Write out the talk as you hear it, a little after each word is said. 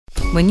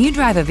When you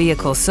drive a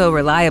vehicle so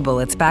reliable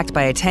it's backed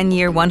by a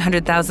 10-year,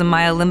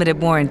 100,000-mile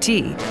limited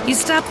warranty, you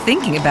stop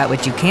thinking about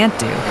what you can't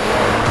do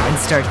and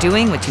start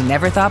doing what you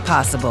never thought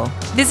possible.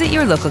 Visit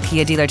your local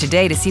Kia dealer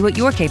today to see what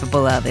you're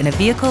capable of in a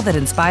vehicle that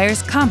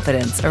inspires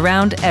confidence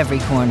around every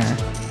corner.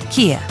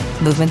 Kia,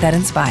 movement that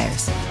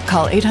inspires.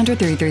 Call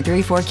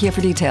 800-333-4KIA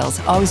for details.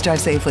 Always drive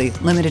safely.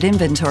 Limited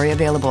inventory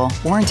available.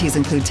 Warranties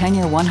include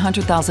 10-year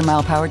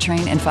 100,000-mile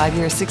powertrain and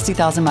 5-year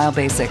 60,000-mile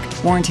basic.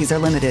 Warranties are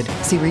limited.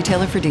 See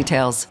retailer for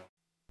details.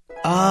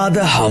 Ah,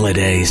 the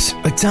holidays.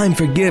 A time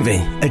for giving,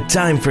 a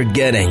time for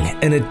getting,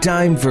 and a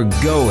time for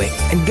going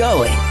and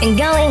going. And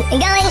going, and going, and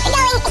going,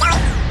 and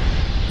going.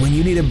 When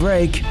you need a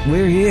break,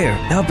 we're here,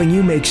 helping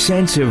you make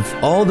sense of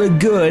all the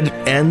good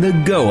and the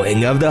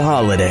going of the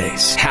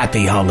holidays.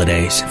 Happy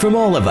holidays from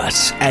all of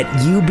us at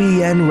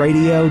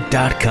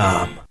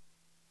ubnradio.com.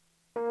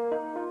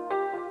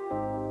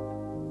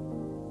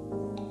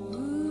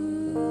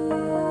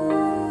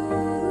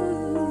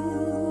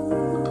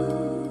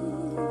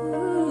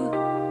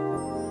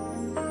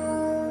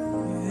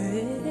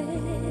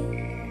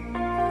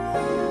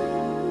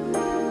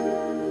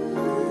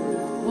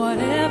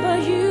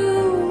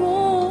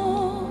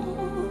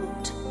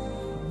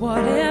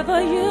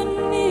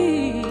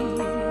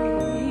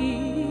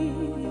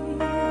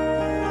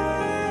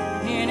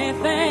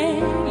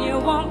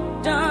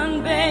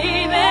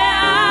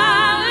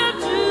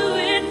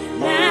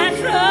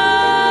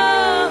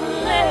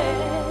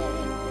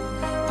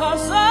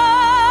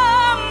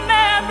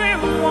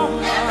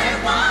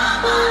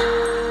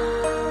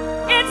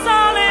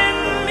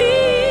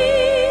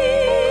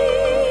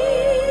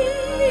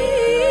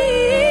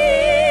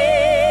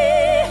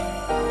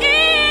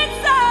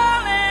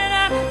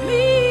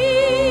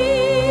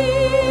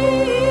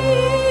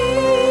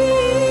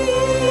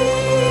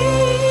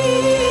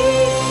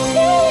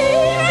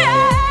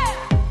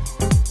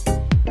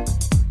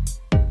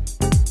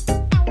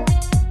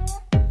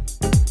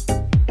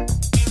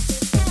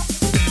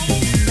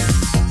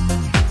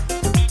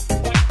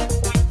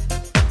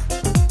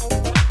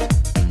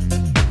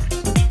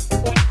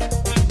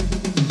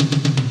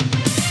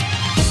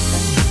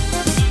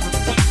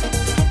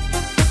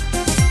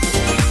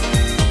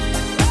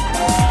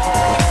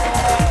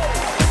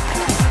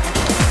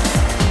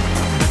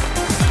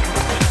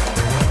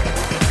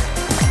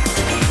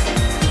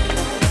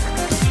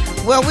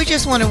 Well, we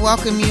just want to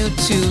welcome you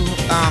to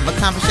a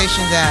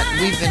conversation that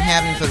we've been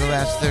having for the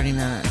last 30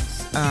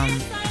 minutes.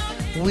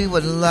 We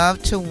would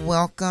love to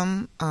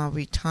welcome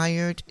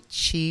retired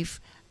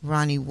Chief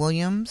Ronnie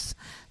Williams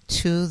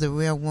to the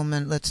Real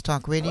Woman Let's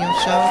Talk radio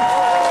show.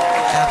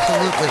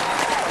 Absolutely.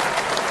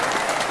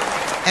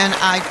 And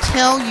I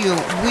tell you,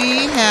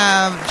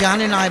 John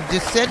and I have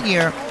just sat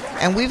here,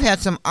 and we've had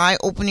some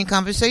eye-opening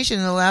conversation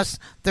in the last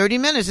 30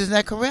 minutes. Is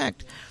that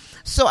correct?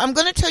 So I'm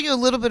going to tell you a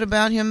little bit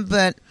about him,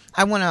 but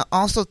I want to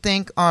also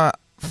thank our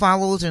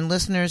followers and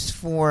listeners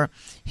for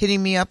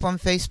hitting me up on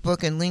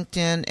Facebook and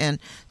LinkedIn and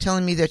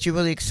telling me that you're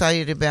really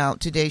excited about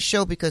today's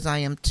show, because I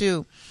am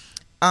too.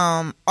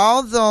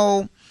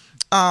 Although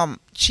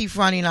Chief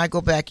Ronnie and I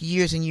go back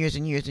years and years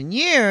and years and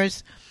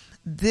years,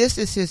 this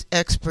is his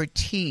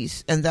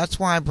expertise, and that's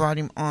why I brought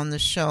him on the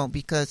show,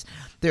 because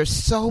there's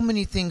so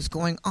many things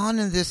going on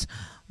in this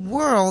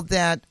world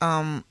that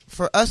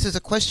for us is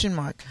a question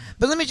mark.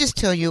 But let me just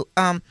tell you,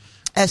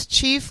 as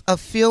Chief of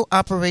Field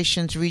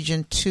Operations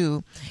Region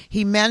 2,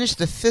 he managed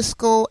the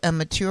fiscal and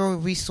material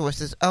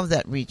resources of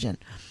that region.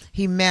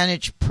 He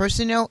managed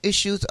personnel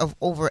issues of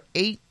over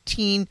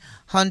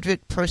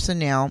 1,800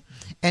 personnel,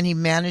 and he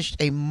managed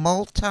a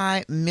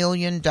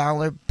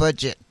multi-million-dollar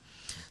budget,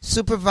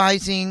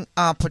 supervising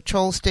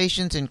patrol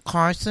stations in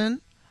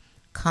Carson,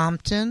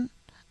 Compton,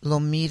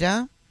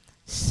 Lomita,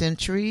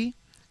 Century,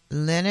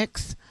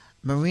 Lenox,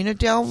 Marina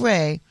Del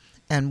Rey,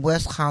 and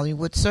West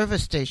Hollywood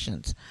service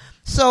stations.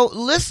 So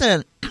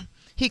listen,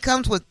 he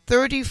comes with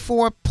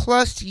 34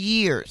 plus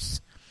years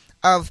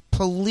of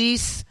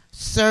police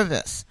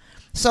service.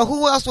 So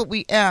who else would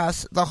we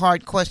ask the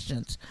hard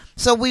questions?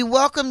 So we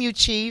welcome you,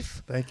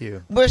 Chief. Thank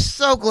you. We're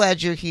so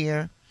glad you're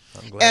here.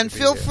 I'm glad and to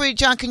be feel here. free,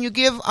 John, can you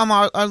give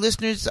our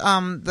listeners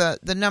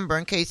the number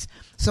in case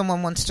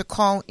someone wants to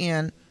call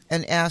in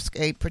and ask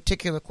a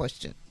particular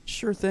question?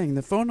 Sure thing.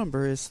 The phone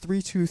number is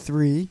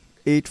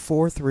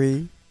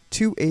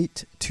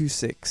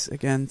 323-843-2826.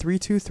 Again,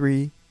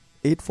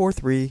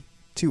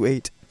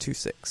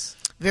 323-843-2826.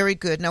 Very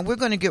good. Now, we're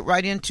going to get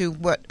right into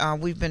what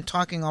we've been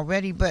talking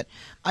already, but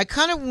I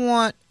kind of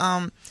want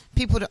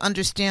people to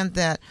understand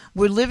that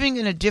we're living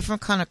in a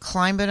different kind of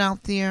climate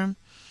out there.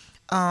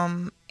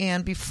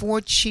 And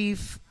before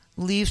Chief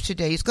leaves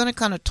today, he's going to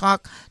kind of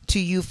talk to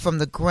you from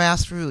the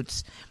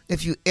grassroots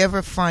if you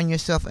ever find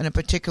yourself in a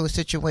particular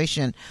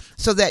situation,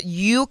 so that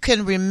you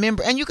can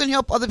remember and you can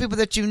help other people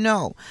that you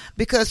know.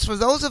 Because for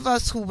those of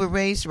us who were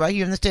raised right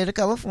here in the state of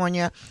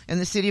California, in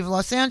the city of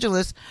Los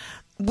Angeles,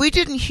 we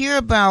didn't hear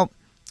about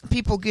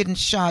people getting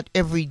shot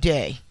every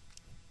day.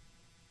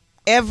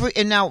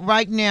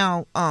 Right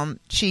now,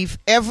 Chief,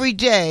 every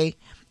day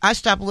I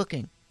stop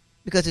looking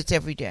because it's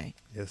every day.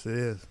 Yes, it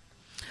is.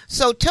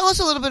 So tell us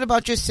a little bit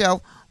about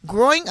yourself.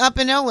 Growing up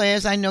in L.A.,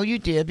 as I know you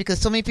did, because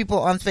so many people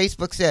on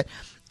Facebook said,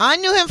 I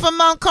knew him from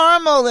Mount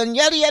Carmel and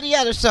yada, yada,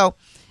 yada. So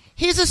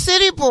he's a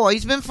city boy.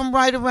 He's been from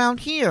right around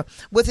here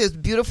with his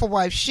beautiful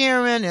wife,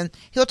 Sharon, and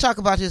he'll talk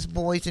about his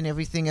boys and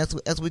everything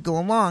as we go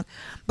along.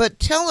 But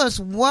tell us,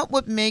 what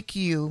would make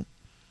you,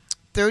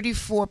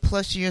 34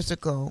 plus years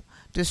ago,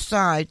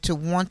 decide to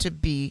want to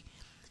be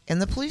in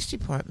the police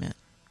department?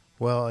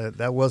 Well,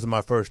 that wasn't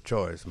my first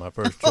choice. My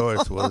first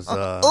choice was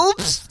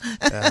oops.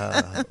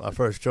 My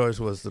first choice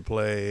was to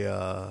play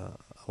a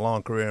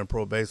long career in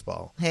pro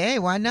baseball. Hey,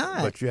 why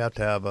not? But you have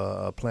to have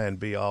a plan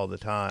B all the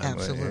time.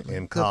 Absolutely.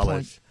 In Good college.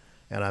 point.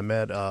 And I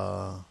met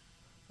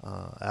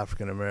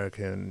African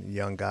American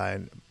young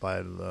guy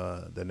by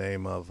the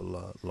name of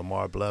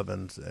Lamar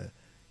Blevins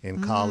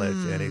in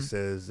college, and he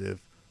says, if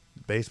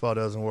baseball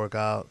doesn't work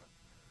out,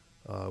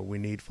 we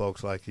need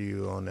folks like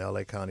you on the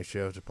LA County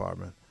Sheriff's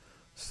Department.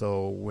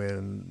 So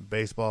when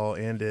baseball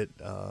ended,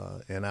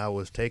 and I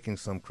was taking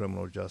some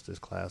criminal justice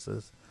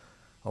classes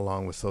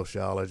along with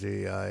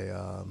sociology,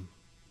 I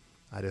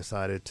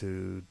decided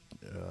to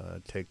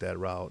take that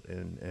route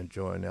and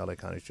join the LA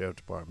County Sheriff's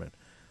Department.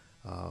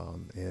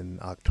 In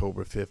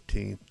October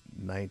 15th,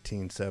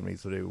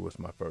 1973 was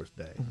my first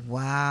day.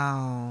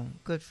 Wow.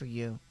 Good for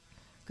you.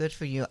 Good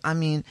for you. I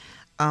mean,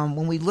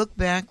 when we look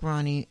back,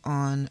 Ronnie,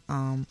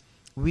 on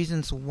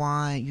reasons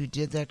why you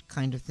did that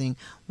kind of thing,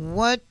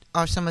 what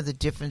are some of the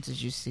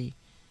differences you see?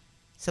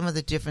 Some of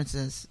the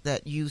differences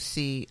that you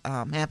see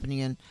happening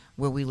in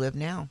where we live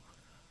now?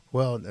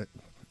 Well,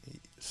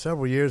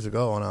 several years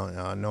ago, and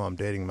I know I'm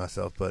dating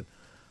myself, but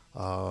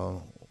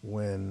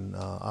when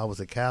I was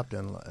a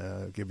captain,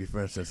 give you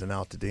for instance in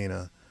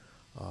Altadena,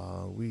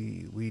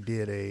 we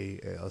did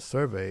a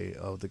survey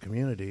of the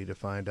community to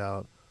find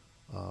out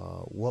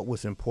what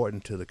was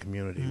important to the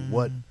community,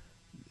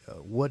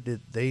 what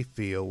did they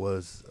feel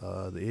was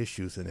the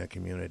issues in their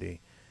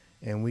community,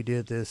 and we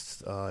did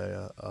this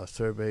a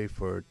survey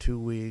for 2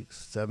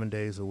 weeks, 7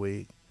 days a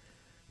week,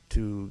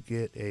 to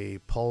get a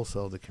pulse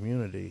of the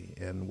community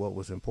and what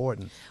was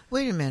important.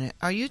 Wait a minute,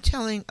 are you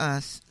telling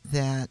us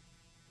that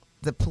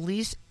the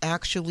police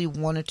actually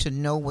wanted to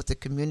know what the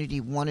community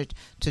wanted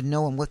to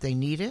know and what they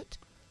needed?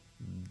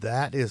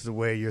 That is the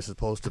way you're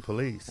supposed to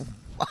police.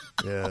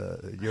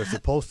 You're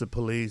supposed to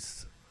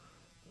police,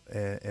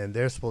 and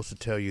they're supposed to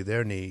tell you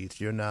their needs.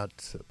 You're not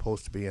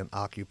supposed to be an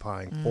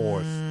occupying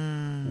force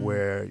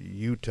where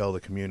you tell the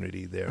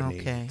community their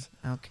needs.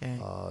 Okay.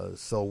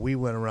 So we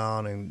went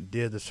around and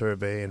did the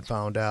survey and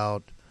found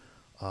out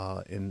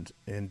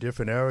in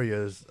different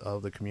areas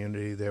of the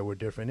community there were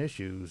different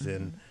issues.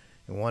 And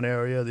in one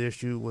area, the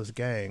issue was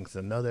gangs.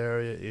 Another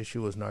area, the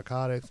issue was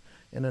narcotics.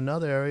 In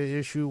another area, the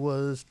issue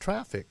was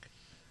traffic.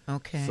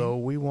 Okay. So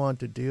we want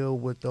to deal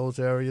with those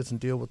areas and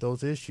deal with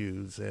those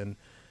issues and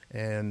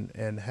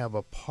have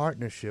a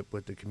partnership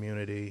with the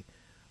community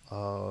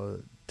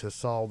to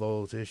solve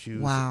those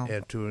issues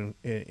and to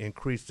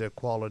increase their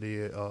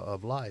quality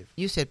of life.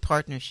 You said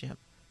partnership.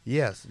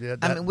 Yes.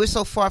 I mean, we're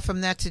so far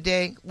from that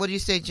today. What do you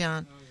say,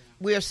 John?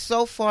 We are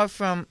so far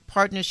from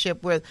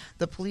partnership where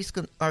the police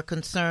are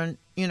concerned,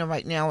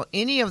 right now,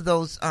 any of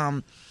those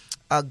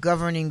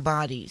governing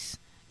bodies,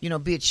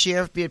 be it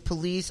sheriff, be it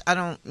police,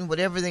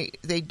 whatever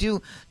they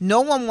do,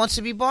 no one wants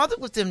to be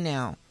bothered with them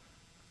now.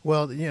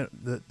 Well,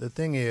 the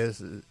thing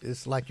is,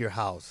 it's like your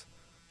house.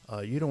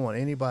 You don't want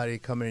anybody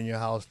coming in your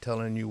house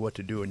telling you what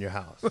to do in your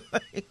house.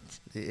 Right.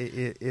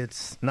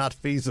 It's not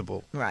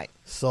feasible. Right.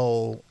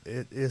 So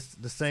it's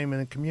the same in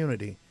the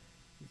community.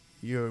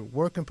 You're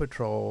working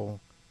patrol.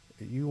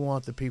 You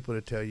want the people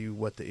to tell you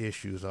what the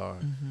issues are.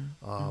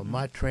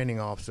 My training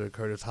officer,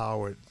 Curtis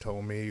Howard,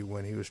 told me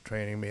when he was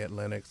training me at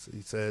Lenox,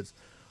 he says,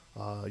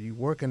 you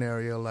work an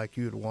area like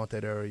you'd want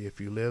that area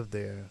if you lived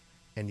there,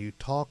 and you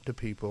talk to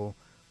people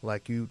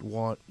like you'd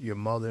want your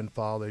mother and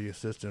father, your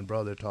sister and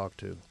brother talk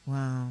to.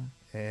 Wow.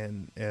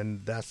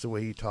 And that's the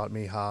way he taught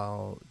me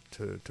how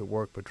to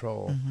work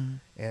patrol.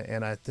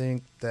 And I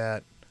think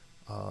that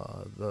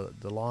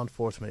the law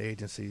enforcement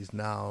agencies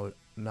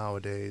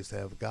nowadays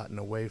have gotten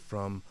away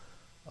from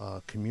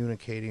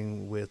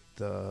communicating with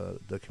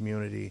the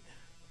community,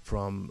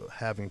 from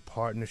having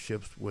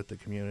partnerships with the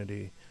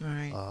community,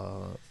 right.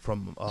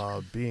 From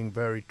being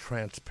very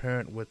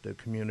transparent with the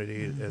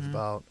community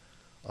about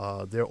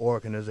their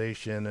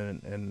organization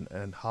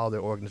and how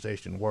their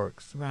organization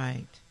works.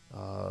 Right.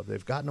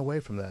 They've gotten away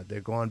from that.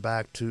 They're going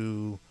back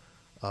to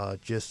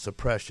just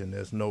suppression.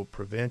 There's no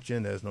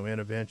prevention. There's no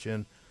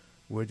intervention.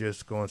 We're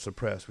just going to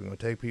suppress. We're going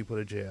to take people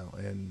to jail.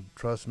 And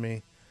trust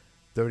me,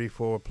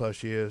 34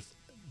 plus years,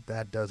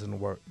 that doesn't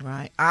work.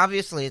 Right.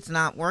 Obviously, it's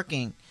not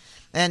working.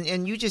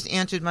 And you just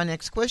answered my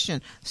next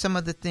question. Some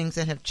of the things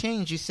that have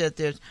changed, you said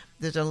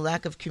there's a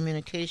lack of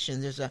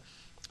communication. There's a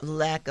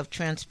lack of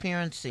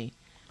transparency.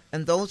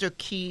 And those are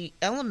key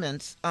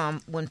elements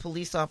when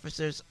police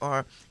officers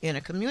are in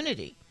a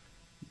community.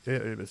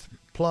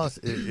 Plus,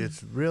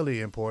 it's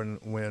really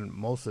important when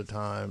most of the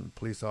time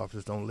police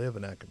officers don't live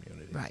in that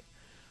community. Right.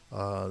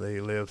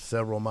 They live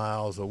several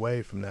miles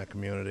away from that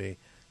community,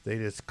 They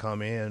just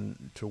come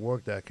in to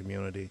work that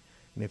community.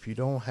 And if you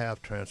don't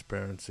have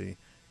transparency,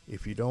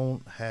 if you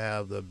don't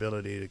have the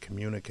ability to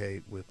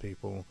communicate with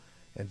people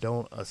and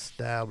don't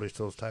establish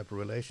those type of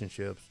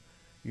relationships,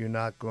 you're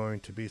not going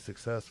to be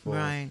successful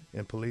Right.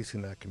 in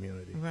policing that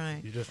community.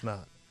 Right. You're just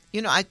not.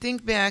 You know, I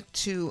think back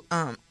to,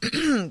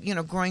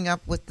 growing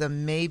up with the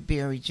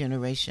Mayberry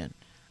generation,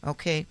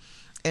 okay,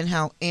 and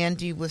how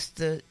Andy was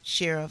the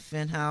sheriff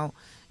and how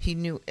he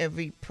knew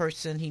every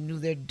person. He knew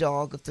their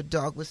dog. If the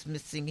dog was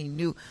missing,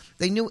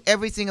 they knew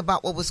everything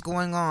about what was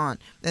going on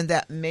in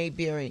that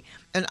Mayberry.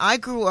 And I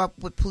grew up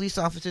with police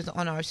officers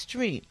on our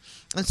street.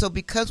 And so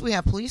because we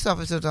have police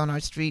officers on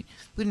our street,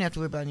 we didn't have to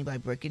worry about anybody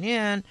breaking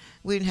in.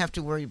 We didn't have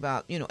to worry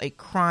about, a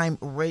crime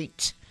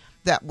rate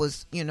that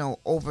was,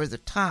 over the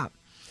top.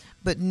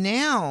 But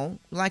now,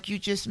 like you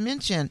just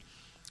mentioned,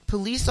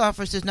 police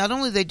officers, not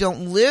only they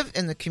don't live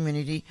in the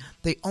community,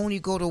 they only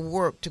go to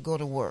work.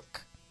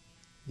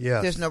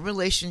 Yes. There's no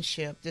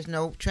relationship. There's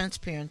no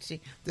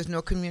transparency. There's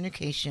no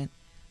communication.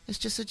 It's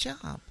just a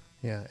job.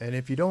 Yeah, and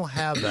if you don't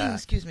have that,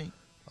 Excuse me.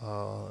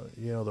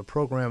 The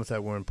programs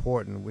that were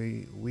important,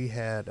 we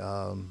had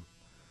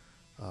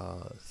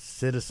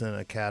citizen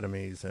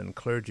academies and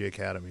clergy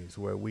academies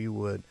where we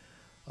would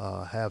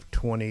have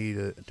 20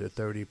 to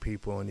 30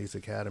 people in these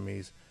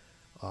academies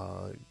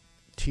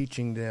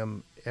teaching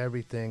them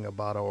everything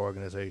about our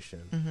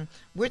organization. Mm-hmm.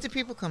 Where'd the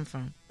people come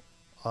from?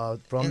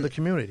 From the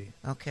community.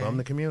 Okay. From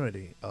the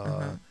community.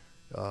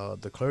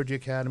 The clergy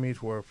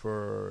academies were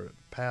for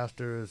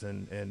pastors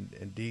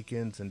and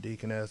deacons and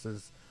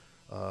deaconesses,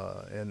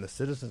 and the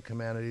citizens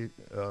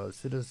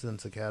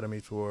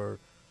academies were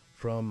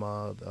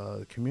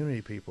from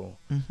community people.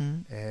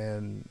 Mm-hmm.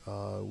 And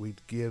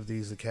we'd give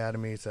these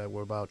academies that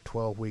were about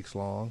 12 weeks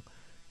long,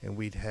 and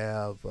we'd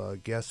have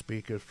guest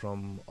speakers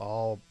from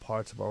all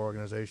parts of our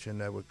organization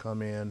that would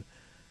come in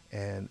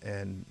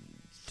and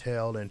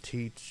tell and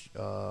teach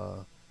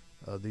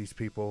these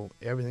people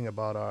everything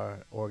about our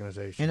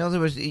organization. In other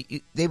words,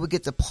 they would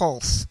get the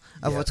pulse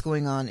of Yes. what's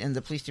going on in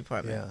the police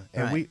department. Yeah,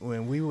 and Right.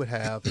 we would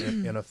have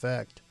in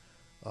effect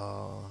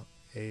an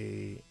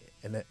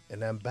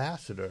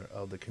ambassador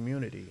of the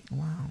community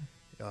Wow.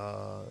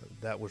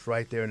 that was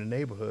right there in the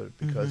neighborhood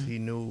because he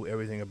knew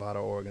everything about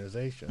our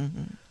organization.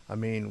 Mm-hmm. I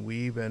mean,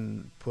 we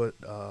even put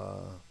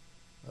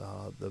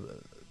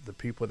the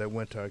people that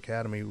went to our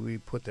academy, we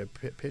put their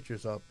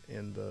pictures up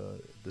in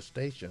the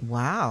station.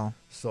 Wow.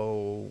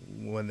 So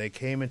when they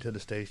came into the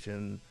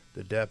station,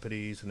 the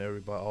deputies and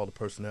everybody, all the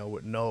personnel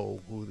would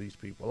know who these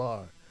people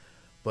are.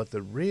 But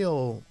the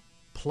real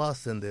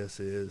plus in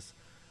this is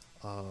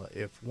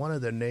if one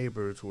of their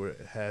neighbors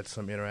had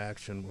some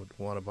interaction with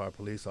one of our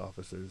police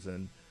officers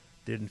and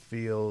didn't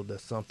feel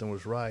that something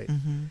was right,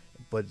 Mm-hmm.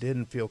 but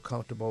didn't feel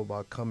comfortable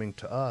about coming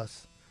to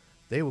us,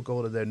 they would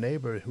go to their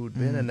neighbor who'd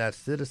been in that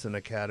citizen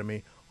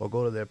academy or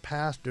go to their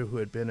pastor who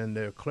had been in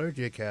their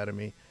clergy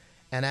academy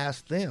and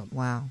ask them.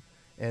 Wow.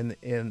 And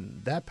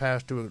that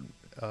pastor would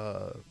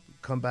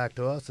come back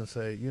to us and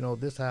say,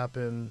 this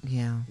happened.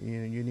 Yeah.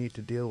 You need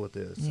to deal with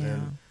this. Yeah.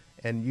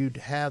 And you'd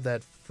have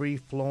that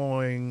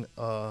free-flowing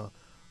of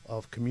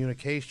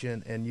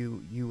communication, and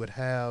you would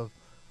have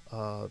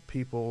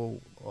people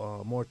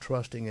more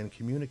trusting and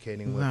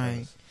communicating with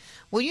Right. us.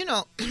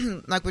 Well,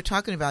 like we're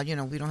talking about,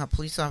 we don't have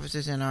police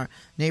officers in our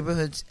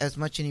neighborhoods as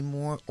much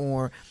anymore,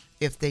 or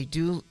if they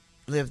do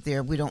live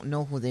there, we don't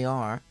know who they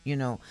are,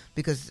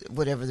 because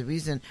whatever the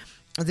reason.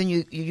 And then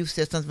you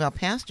said something about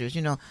pastors.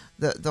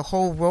 The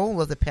whole role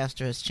of the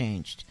pastor has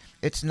changed.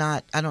 It's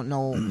not, I don't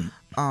know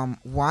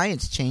why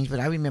it's changed, but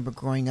I remember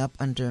growing up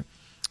under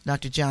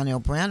Dr. John L.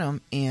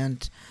 Branham,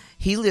 and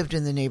he lived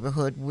in the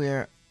neighborhood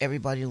where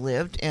everybody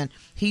lived, and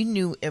he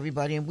knew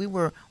everybody, and we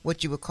were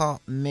what you would call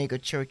mega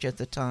church at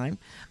the time.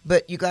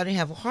 But you got to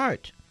have a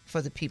heart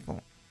for the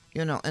people,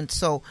 and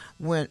so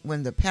when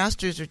the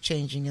pastors are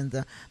changing and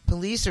the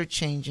police are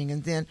changing,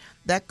 and then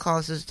that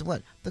causes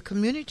the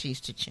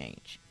communities to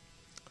change.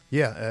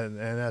 Yeah, and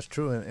that's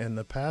true. And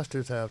the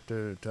pastors have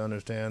to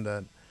understand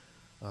that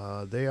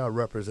they are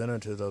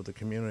representatives of the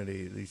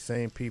community. These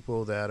same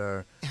people that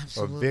are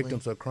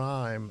victims of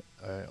crime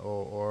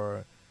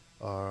or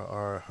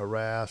are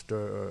harassed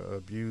or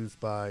abused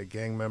by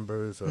gang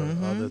members or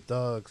other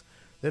thugs,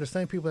 they're the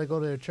same people that go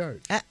to their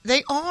church.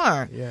 They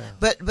are. Yeah.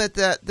 But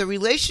the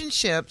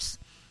relationships,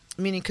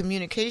 meaning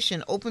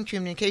communication, open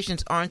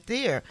communications, aren't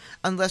there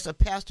unless a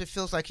pastor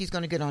feels like he's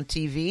going to get on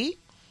TV.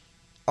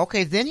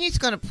 Okay, then he's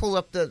going to pull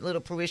up the little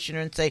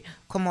parishioner and say,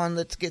 come on,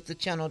 let's get the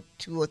channel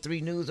 2 or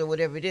 3 news or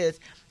whatever it is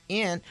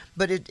in.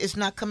 But it's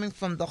not coming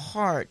from the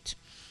heart.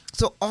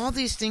 So all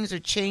these things are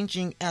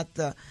changing at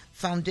the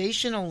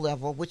foundational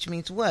level, which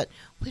means what?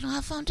 We don't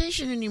have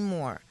foundation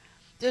anymore.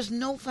 There's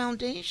no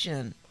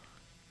foundation.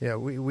 Yeah,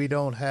 we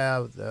don't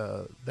have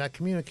that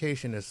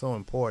communication is so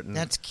important.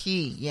 That's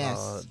key,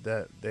 yes.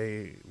 That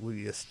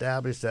we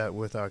establish that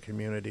with our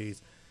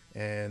communities,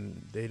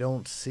 and they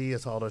don't see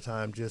us all the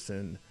time just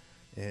in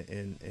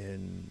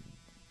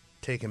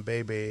taking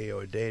baby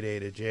or day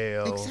to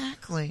jail.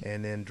 Exactly.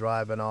 And then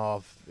driving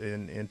off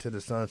into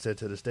the sunset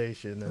to the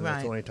station, and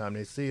that's the only time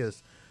they see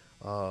us.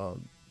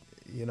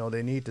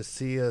 They need to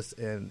see us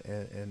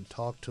and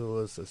talk to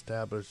us,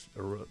 establish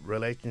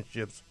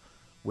relationships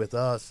with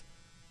us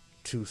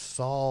to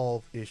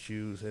solve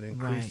issues and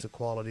increase Right. the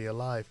quality of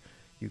life.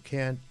 You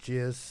can't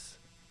just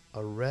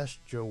arrest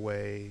your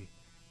way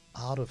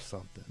out of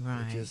something.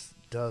 Right. It just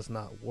does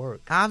not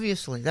work.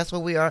 Obviously, that's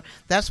what we are.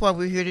 That's why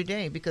we're here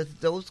today, because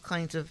those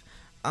kinds of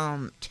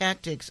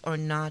tactics are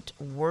not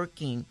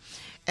working.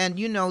 And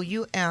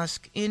you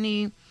ask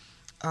any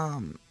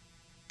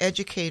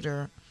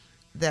educator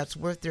that's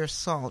worth their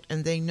salt,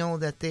 and they know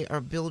that they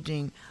are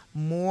building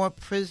more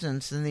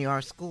prisons than they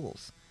are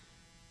schools.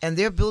 And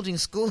they're building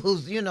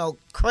schools,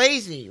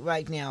 crazy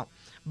right now.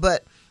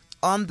 But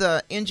on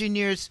the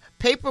engineers'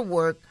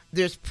 paperwork,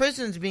 there's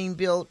prisons being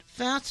built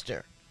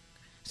faster.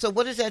 So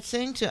what is that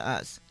saying to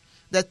us?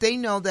 That they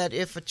know that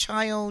if a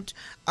child,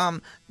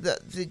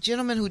 the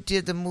gentleman who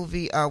did the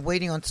movie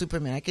Waiting on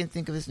Superman, I can't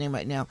think of his name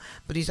right now,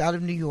 but he's out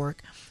of New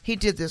York. He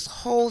did this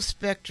whole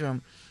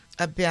spectrum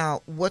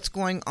about what's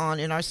going on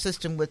in our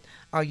system with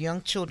our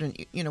young children,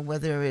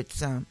 whether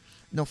it's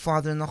no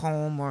father in the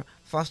home or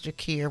foster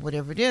care,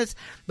 whatever it is.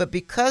 But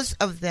because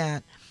of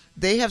that,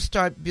 they have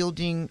started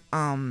building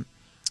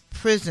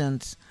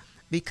prisons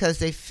because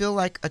they feel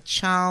like a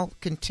child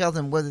can tell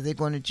them whether they're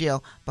going to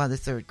jail by the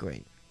third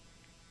grade.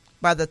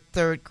 By the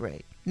third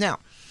grade. Now,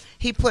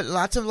 he put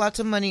lots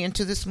of money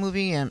into this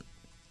movie, and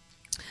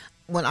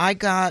when I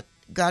got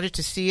it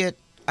to see it,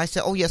 I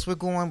said, "Oh yes, we're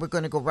going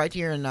to go right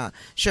here in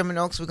Sherman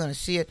Oaks. We're going to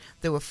see it."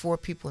 There were 4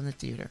 people in the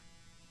theater.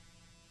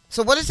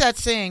 So what is that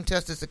saying to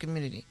us as a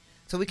community?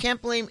 So we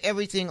can't blame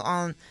everything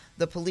on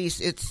the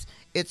police.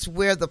 It's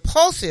where the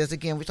pulse is.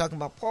 Again, we're talking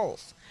about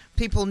pulse.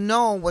 People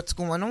know what's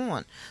going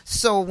on.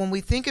 So when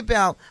we think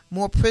about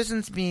more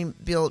prisons being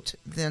built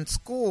than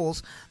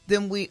schools,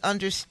 then we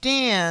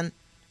understand,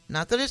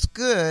 not that it's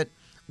good,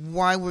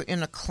 why we're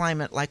in a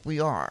climate like we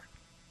are.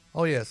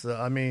 Oh, yes.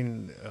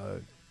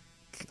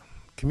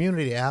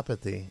 Community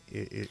apathy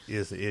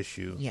is the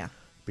issue. Yeah.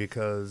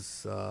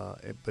 Because,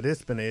 but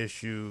it's been an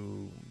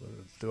issue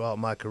throughout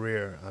my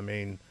career.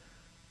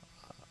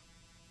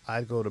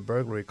 I'd go to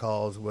burglary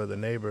calls where the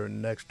neighbor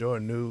next door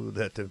knew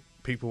that the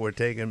people were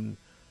taking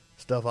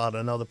stuff out of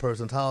another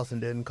person's house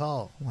and didn't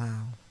call.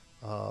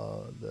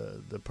 Wow.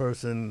 The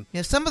person.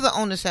 Yeah, some of the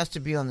onus has to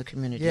be on the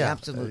community. Yeah,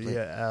 Absolutely.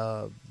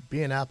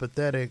 Being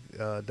apathetic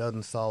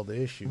doesn't solve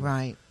the issue.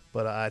 Right.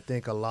 But I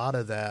think a lot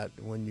of that,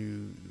 when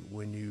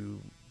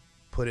you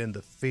put in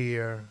the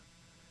fear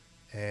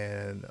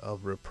and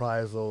of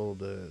reprisal,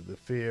 the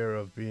fear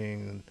of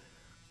being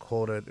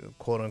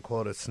quote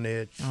unquote a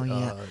snitch. Oh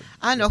yeah,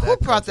 I know who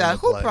brought that.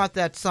 Who brought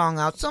that song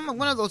out?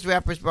 One of those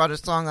rappers brought a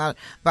song out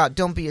about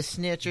 "Don't be a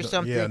snitch" or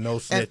something. Yeah, no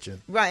snitching.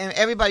 And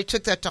everybody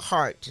took that to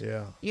heart.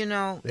 Yeah,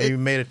 they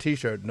even made a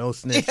T-shirt, "No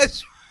snitching."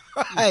 That's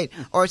right.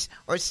 or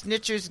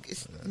snitches,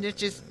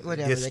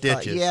 whatever they call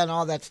it. Yeah, and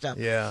all that stuff.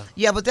 Yeah,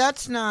 yeah, but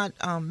that's not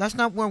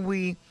where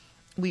we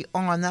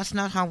are, and that's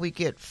not how we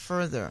get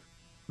further.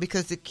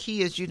 Because the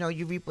key is,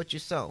 you reap what you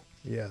sow.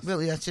 Yes.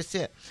 Really, that's just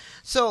it.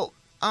 So,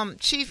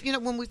 Chief,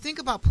 when we think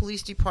about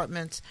police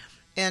departments,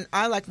 and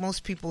I, like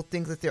most people,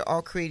 think that they're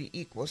all created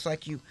equal. It's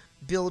like you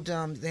build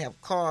them, they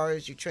have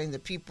cars, you train the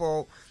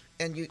people,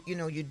 and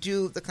you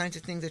do the kinds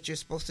of things that you're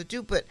supposed to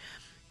do. But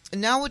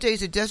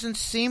nowadays, it doesn't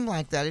seem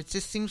like that. It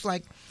just seems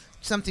like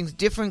something's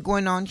different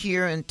going on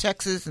here in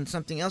Texas and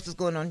something else is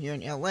going on here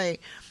in L.A.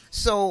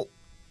 So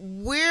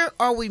where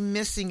are we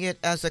missing it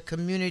as a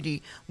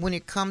community when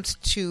it comes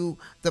to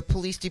the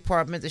police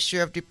department, the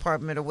sheriff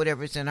department, or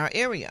whatever is in our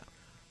area?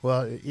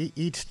 Well,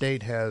 each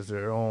state has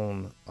their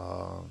own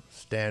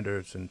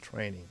standards and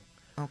training.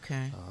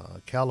 Okay.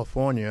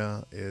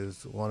 California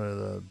is one of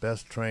the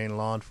best trained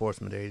law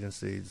enforcement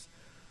agencies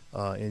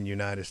in the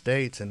United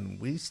States, and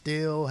we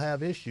still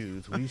have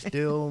issues. We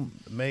still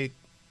make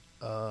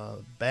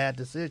bad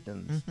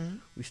decisions. Mm-hmm.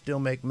 We still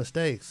make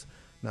mistakes.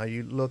 Now,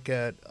 you look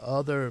at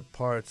other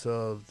parts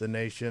of the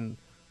nation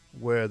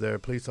where their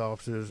police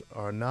officers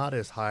are not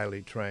as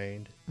highly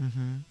trained,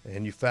 mm-hmm.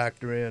 and you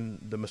factor in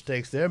the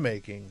mistakes they're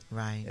making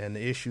right. and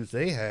the issues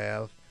they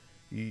have,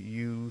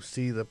 you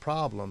see the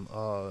problem.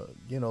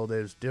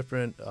 There's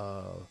different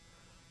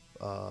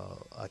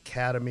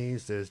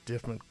academies, there's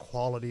different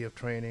quality of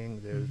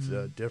training, there's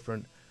mm-hmm.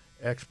 different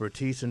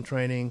expertise in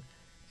training,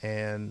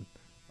 and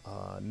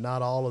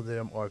not all of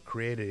them are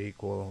created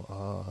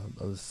equal.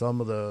 Some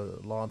of the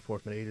law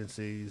enforcement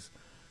agencies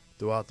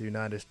throughout the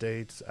United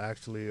States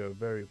actually are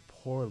very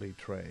poorly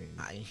trained.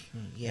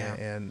 Yeah.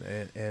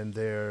 And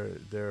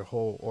their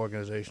whole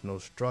organizational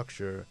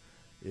structure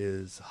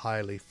is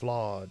highly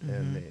flawed, mm-hmm.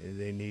 and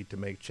they need to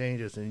make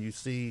changes. And you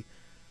see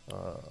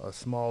a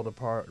small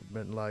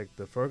department like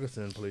the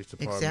Ferguson Police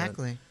Department.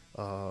 Exactly.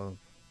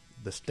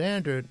 The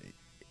standard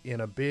in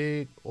a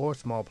big or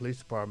small police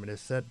department is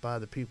set by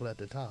the people at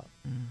the top.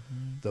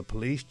 Mm-hmm. The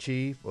police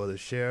chief or the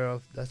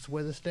sheriff, that's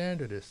where the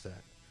standard is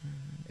set.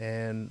 Mm-hmm.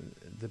 And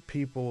the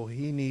people,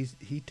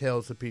 he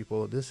tells the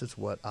people, this is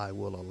what I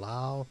will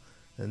allow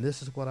and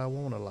this is what I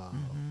won't allow.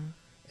 Mm-hmm.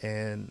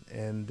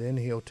 And then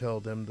he'll tell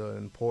them the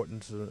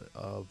importance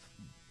of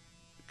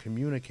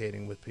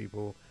communicating with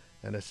people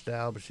and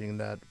establishing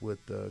that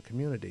with the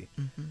community.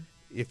 Mm-hmm.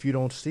 If you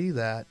don't see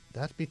that,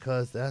 that's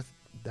because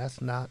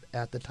that's not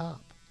at the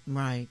top.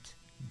 Right.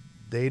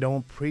 They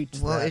don't preach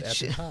that at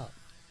the top.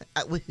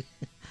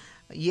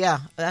 Yeah,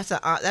 that's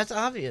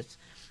obvious.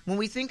 When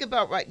we think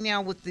about right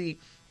now with the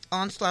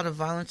onslaught of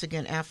violence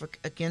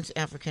against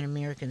African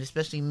Americans,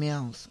 especially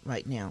males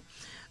right now,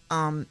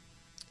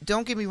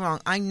 don't get me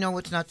wrong. I know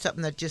it's not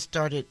something that just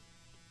started,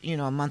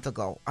 a month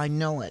ago. I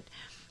know it.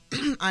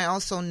 I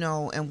also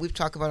know, and we've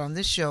talked about on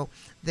this show,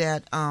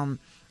 that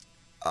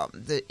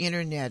the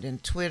internet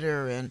and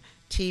Twitter and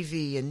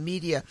TV and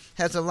media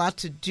has a lot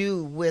to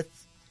do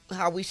with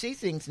how we see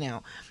things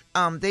now.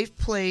 They've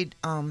played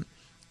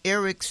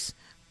Eric's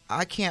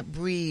I Can't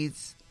Breathe,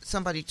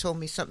 somebody told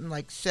me something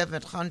like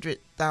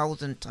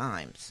 700,000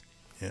 times.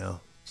 Yeah.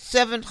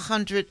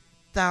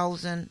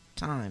 700,000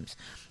 times.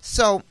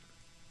 So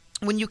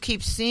when you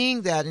keep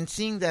seeing that and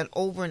seeing that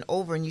over and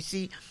over, and you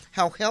see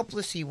how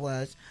helpless he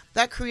was,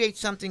 that creates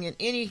something in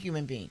any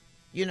human being.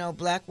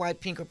 Black, white,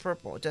 pink, or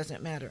purple. It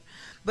doesn't matter.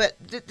 But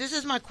this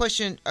is my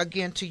question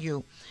again to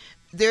you.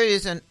 There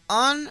is an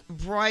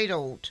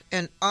unbridled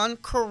and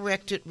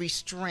uncorrected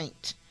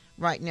restraint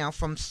right now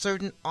from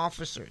certain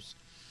officers.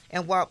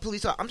 And while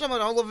police are, I'm talking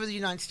about all over the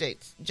United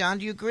States. John,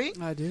 do you agree?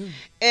 I do.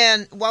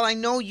 And while I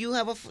know you're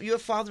a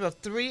father of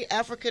 3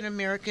 African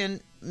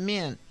American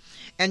men,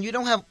 and you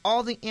don't have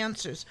all the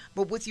answers,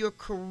 but with your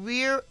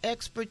career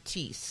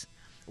expertise,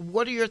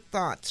 what are your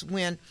thoughts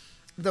when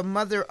the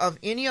mother of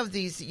any of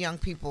these young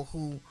people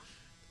who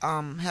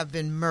have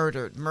been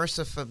murdered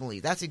mercifully?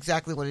 That's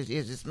exactly what it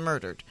is. It's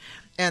murdered,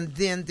 and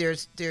then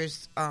there's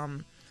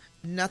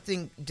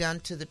nothing done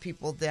to the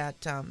people that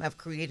have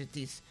created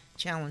these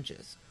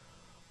challenges.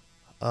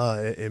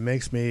 It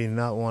makes me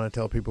not want to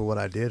tell people what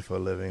I did for a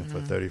living for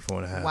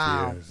 34 and a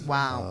half years.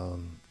 Wow.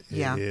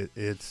 Yeah.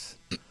 It's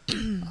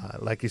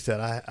like you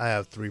said, I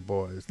have 3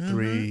 boys,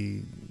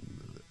 3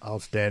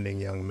 outstanding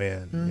young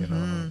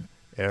men,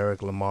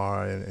 Eric,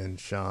 Lamar, and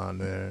Sean.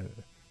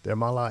 They're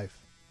my life.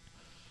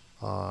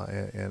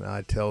 And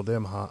I tell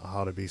them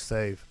how to be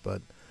safe.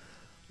 But,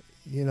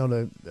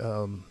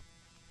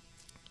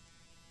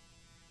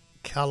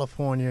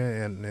 California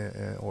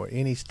and or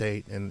any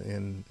state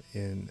in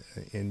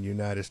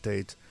United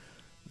States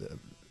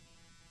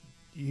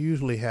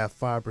usually have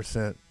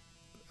 5%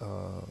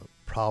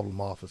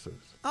 problem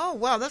officers. Oh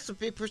wow, that's a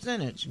big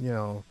percentage.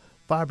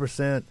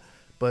 5%,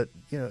 but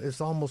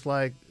it's almost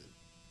like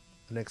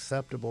an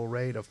acceptable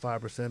rate of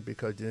 5%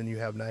 because then you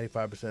have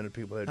 95% of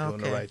people that are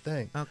doing the right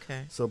thing.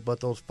 Okay. So, but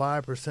those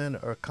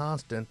 5% are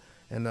constant,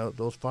 and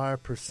those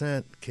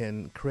 5%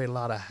 can create a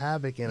lot of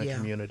havoc in a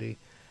community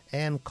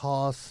and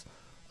cost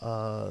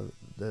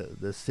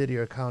the city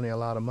or county a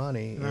lot of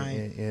money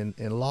in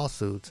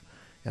lawsuits.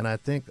 And I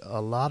think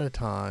a lot of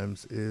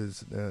times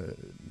is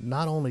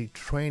not only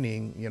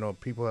training.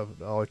 People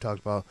have always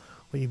talked about,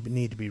 well, you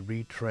need to be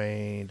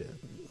retrained.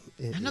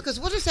 I know, because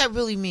what does that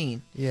really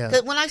mean? Yeah.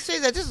 'Cause when I say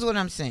that, this is what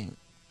I'm saying.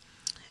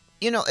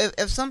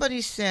 If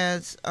somebody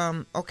says,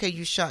 okay,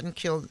 you shot and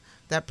killed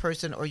that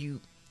person, or you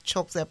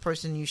choked that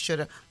person,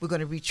 we're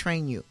going to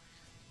retrain you.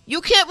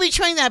 You can't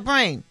retrain that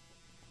brain.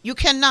 You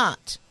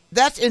cannot.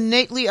 That's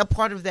innately a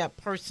part of that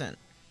person.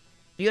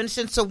 Do you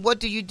understand? So what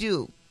do you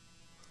do?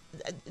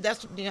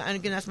 And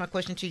again, that's my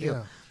question to you.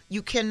 Yeah.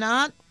 You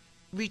cannot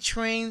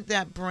retrain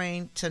that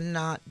brain to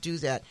not do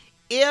that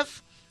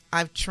if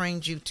I've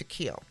trained you to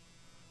kill.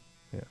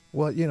 Yeah.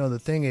 Well, the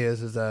thing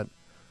is that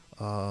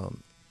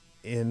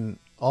in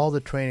all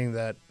the training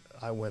that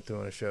I went through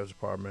in the sheriff's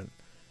department,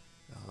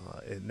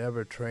 it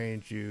never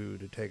trained you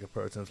to take a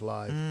person's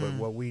life. But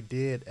what we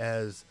did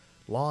as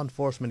law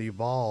enforcement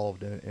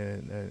evolved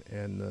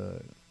and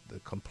the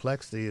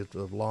complexities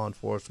of law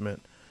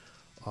enforcement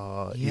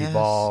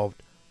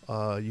evolved,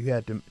 you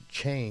had to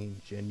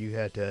change and you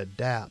had to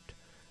adapt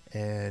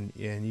and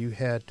you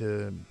had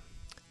to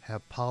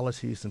have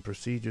policies and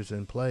procedures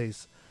in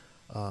place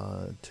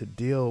to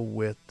deal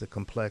with the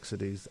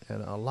complexities.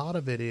 And a lot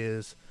of it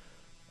is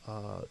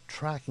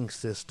tracking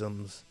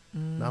systems,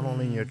 not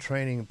only in your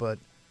training but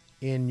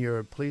in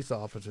your police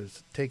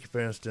officers. Take, for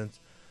instance,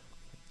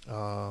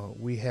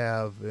 we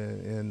have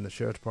in the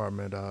sheriff's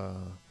department a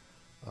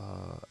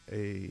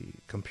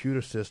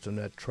computer system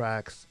that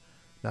tracks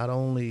not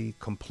only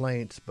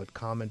complaints but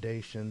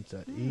commendations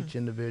that each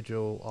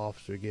individual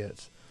officer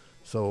gets.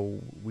 So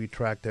we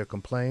track their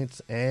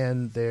complaints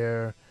and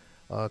their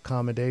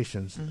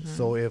commendations.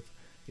 So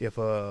if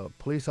a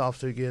police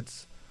officer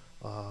gets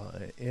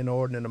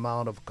inordinate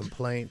amount of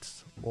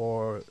complaints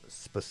or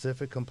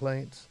specific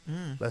complaints,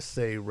 let's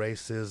say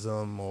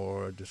racism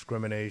or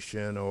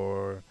discrimination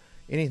or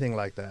anything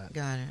like that,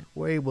 Got it.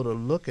 we're able to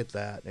look at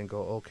that and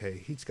go, okay,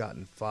 he's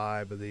gotten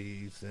 5 of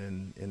these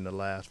in the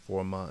last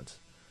 4 months.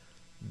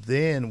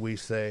 Then we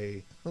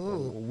say,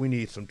 we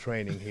need some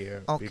training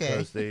here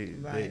because they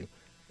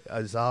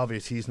it's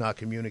obvious he's not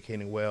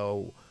communicating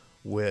well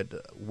with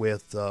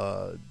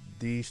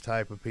these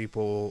type of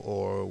people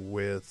or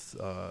with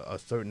a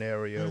certain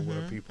area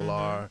where people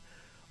are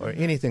or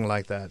anything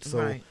like that.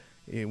 So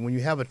when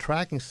you have a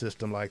tracking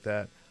system like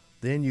that,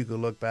 then you can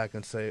look back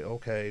and say,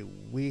 okay,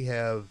 we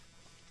have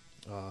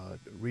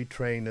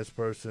retrained this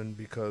person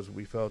because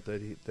we felt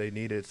that they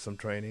needed some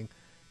training.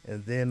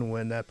 And then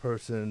when that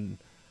person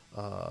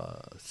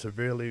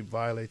severely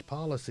violates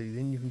policy,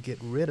 then you can get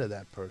rid of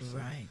that person.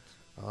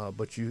 Right.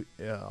 But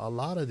a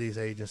lot of these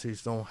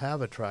agencies don't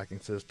have a tracking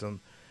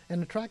system,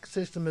 and the tracking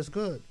system is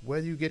good.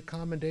 Whether you get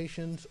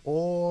commendations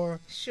or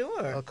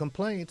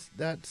complaints,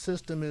 that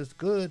system is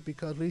good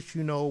because at least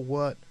you know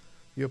what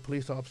your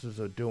police officers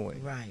are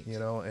doing. Right.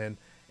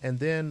 And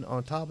then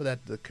on top of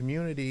that, the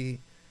community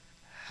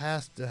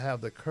has to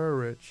have the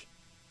courage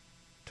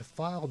to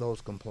file those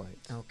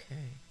complaints.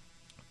 Okay.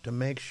 To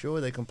make sure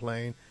they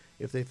complain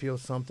if they feel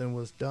something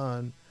was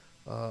done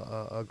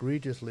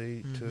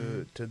egregiously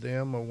to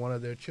them or one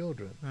of their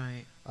children.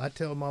 Right. I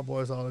tell my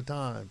boys all the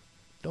time,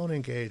 don't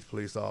engage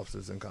police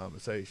officers in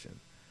conversation.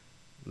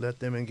 Let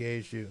them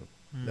engage you.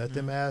 Let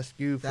them ask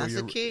you for That's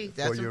your the key.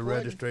 That's your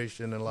important.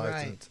 registration and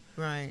license.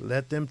 Right.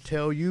 Let them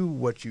tell you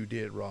what you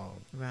did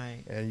wrong.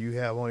 Right. And you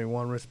have only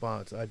one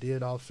response. I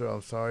did, officer.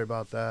 I'm sorry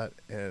about that.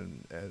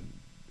 And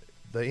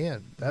the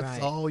end.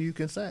 That's all you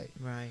can say.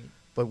 Right.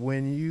 But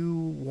when you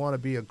want to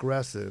be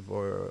aggressive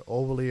or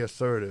overly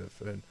assertive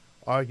and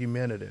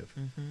argumentative,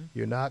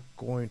 you're not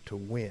going to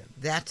win.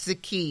 That's the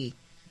key.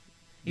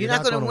 You're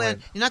not going to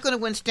win. You're not going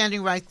to win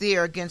standing right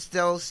there against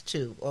those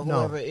two or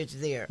whoever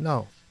is there.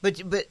 No. But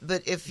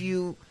if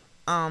you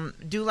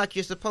do like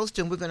you're supposed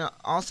to, and we're going to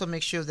also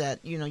make sure that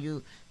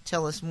you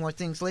tell us more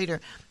things later,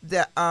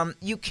 that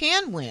you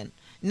can win.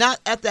 Not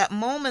at that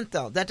moment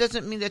though. That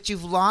doesn't mean that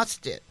you've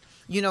lost it.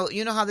 You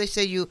know how they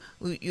say you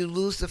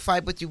lose the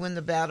fight, but you win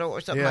the battle, or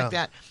something like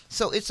that.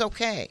 So it's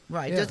okay,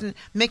 right? It doesn't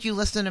make you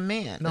less than a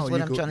man. No, that's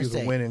what I'm trying to say. You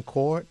can win in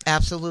court.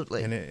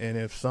 Absolutely. And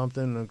if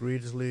something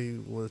egregiously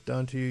was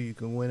done to you, you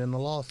can win in the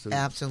lawsuit.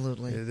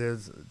 Absolutely.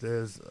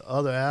 There's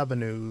other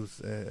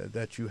avenues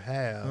that you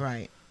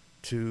have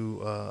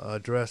to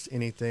address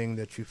anything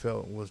that you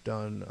felt was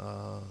done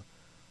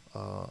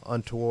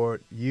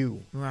untoward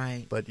you.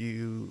 Right. But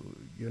you're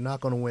not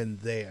going to win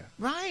there.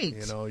 Right.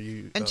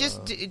 And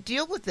just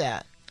deal with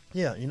that.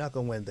 Yeah, you're not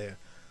going to win there.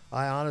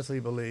 I honestly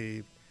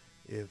believe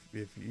if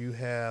you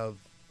have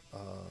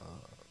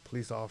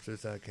police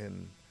officers that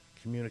can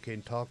communicate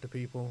and talk to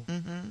people,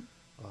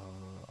 I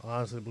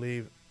honestly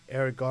believe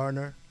Eric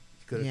Gardner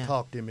could have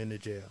talked him into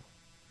jail.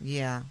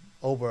 Yeah.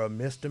 Over a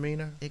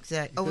misdemeanor.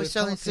 Exactly. Over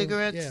selling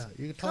cigarettes.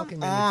 You could talk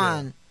him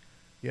into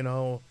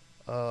jail.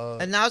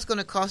 And now it's going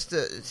to cost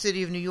the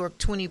city of New York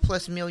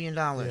 $20+ million.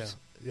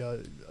 Yeah.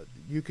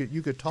 You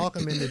could talk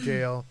him into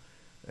jail,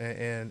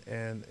 and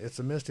it's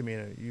a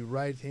misdemeanor. You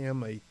write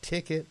him a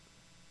ticket,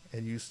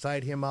 and you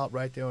cite him out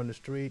right there on the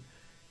street.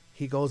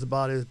 He goes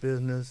about his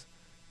business.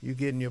 You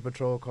get in your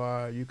patrol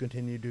car. You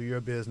continue to do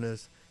your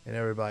business, and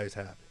everybody's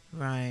happy.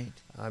 Right.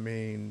 I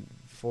mean,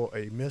 for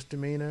a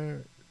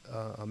misdemeanor,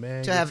 a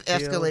man to have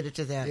killed, escalated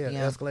to that.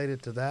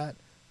 Escalated to that,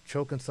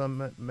 choking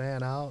some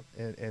man out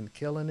and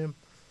killing him.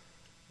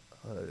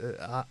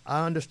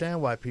 I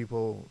understand why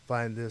people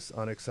find this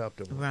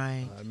unacceptable.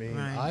 Right. I mean,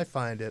 I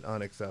find it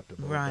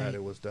unacceptable that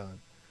it was done.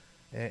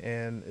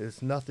 And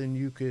it's nothing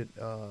you could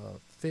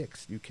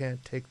fix. You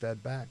can't take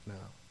that back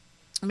now.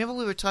 Remember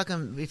we were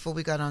talking before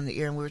we got on the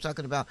air, and we were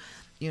talking about,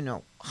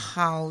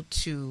 how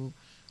to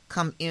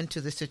come into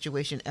the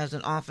situation as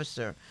an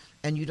officer,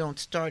 and you don't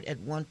start at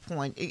one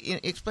point.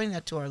 Explain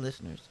that to our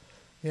listeners.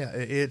 Yeah,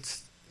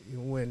 it's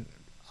when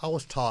I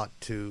was taught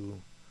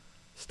to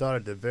start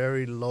at the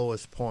very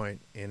lowest point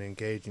in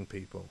engaging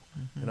people.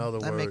 In other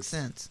words, that makes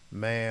sense.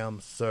 Ma'am,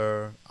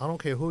 sir. I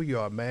don't care who you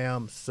are.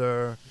 Ma'am,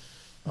 sir.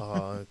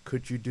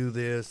 Could you do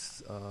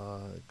this?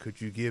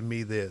 Could you give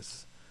me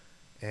this?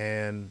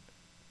 And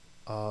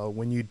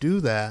when you do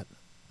that,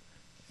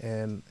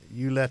 and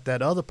you let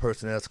that other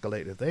person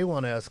escalate, if they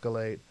want to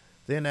escalate,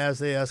 then as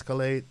they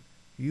escalate,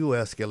 you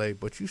escalate.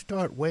 But you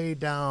start way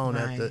down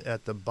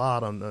at the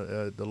bottom,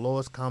 the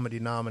lowest common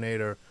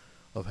denominator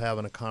of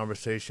having a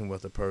conversation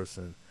with a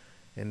person.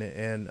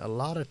 And a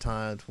lot of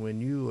times when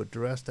you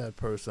address that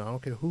person, I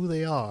don't care who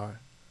they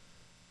are,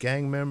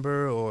 gang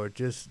member or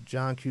just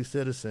John Q.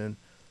 citizen,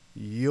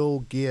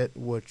 you'll get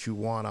what you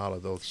want out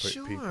of those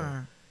people.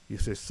 You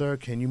say, sir,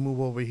 can you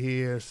move over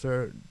here?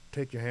 Sir,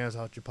 take your hands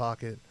out your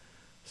pocket.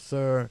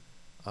 Sir,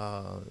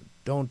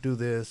 don't do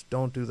this,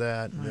 don't do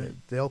that. Right.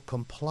 They'll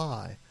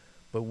comply.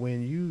 But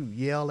when you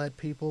yell at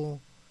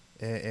people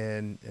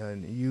and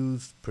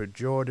use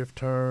pejorative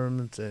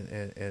terms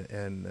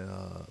and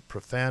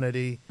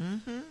profanity,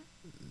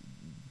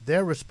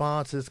 their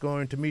response is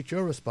going to meet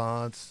your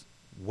response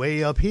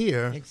way up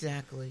here.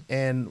 Exactly.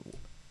 And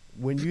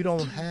when you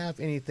don't have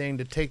anything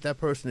to take that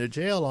person to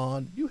jail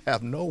on, you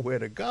have nowhere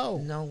to go.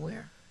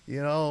 Nowhere.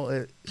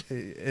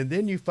 And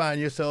then you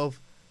find yourself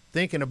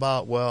thinking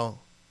about, well,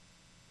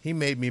 he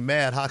made me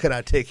mad. How can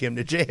I take him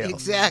to jail?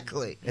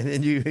 Exactly. And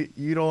then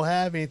you don't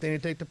have anything to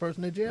take the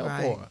person to jail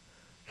for.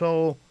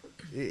 So,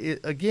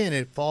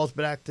 it falls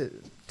back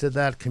to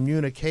that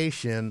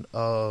communication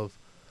of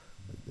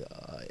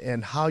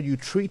and how you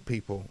treat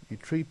people. You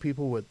treat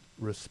people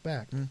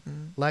respect,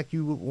 Mm-hmm. like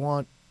you would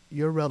want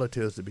your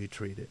relatives to be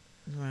treated.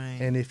 Right.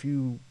 And if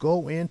you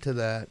go into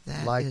that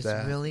That like is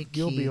that, really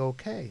you'll key. be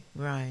okay.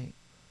 Right.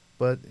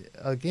 But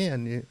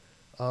again,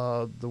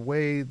 the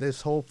way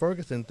this whole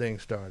Ferguson thing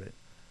started,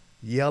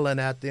 yelling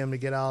at them to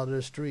get out of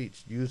the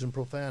streets, using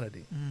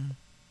profanity. Mm.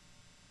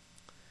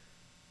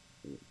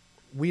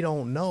 We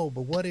don't know,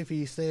 but what if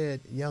he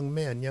said, young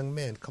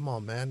men, come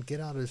on, man,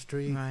 get out of the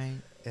street, Right.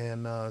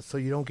 and so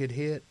you don't get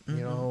hit, you Mhm.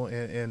 know,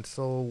 and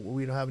so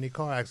we don't have any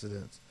car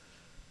accidents.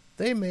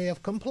 They may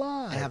have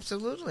complied.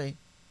 Absolutely.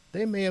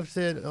 They may have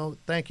said, oh,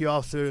 thank you,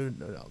 officer,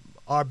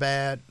 our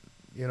bad,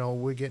 you know,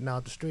 we're getting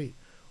out the street.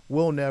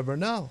 We'll never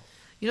know.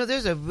 You know,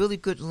 there's a really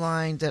good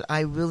line that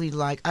I really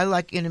like. I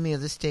like Enemy of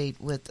the State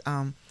with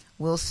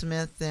Will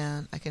Smith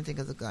and I can't think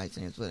of the guy's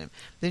names with him.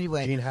 But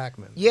anyway, Gene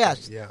Hackman.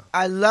 yes, Yeah.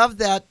 I love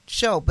that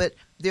show. But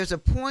there's a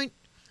point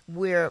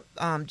where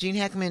Gene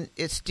Hackman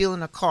is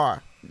stealing a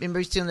car. Remember,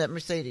 he's stealing that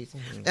Mercedes,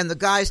 and the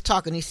guy's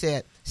talking. He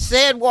said,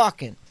 "Say it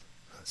walking."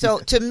 So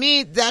to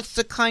me, that's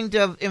the kind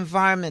of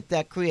environment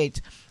that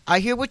creates. I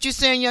hear what you're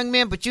saying, young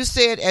man, but you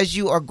say it as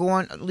you are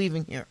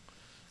leaving here.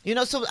 You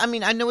know, so I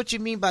mean, I know what you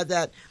mean by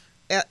that.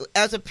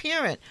 As a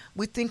parent,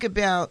 we think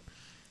about,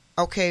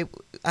 okay,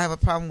 I have a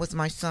problem with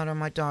my son or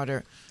my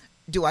daughter.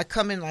 Do I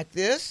come in like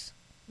this?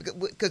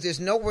 Because there's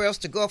nowhere else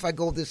to go if I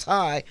go this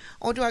high.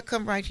 Or do I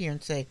come right here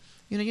and say,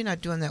 you know, you're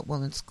not doing that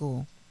well in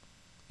school.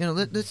 You know,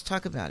 let's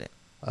talk about it.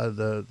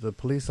 The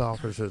police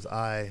officers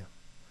I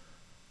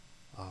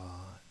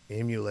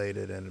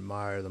emulated and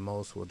admired the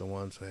most were the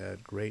ones who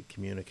had great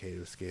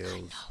communicative skills.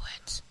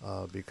 I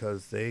know it.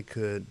 Because they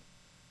could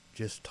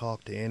just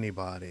talk to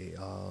anybody.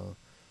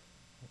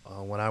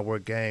 When I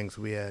worked gangs,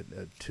 we had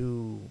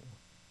 2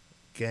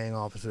 gang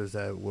officers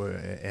that were,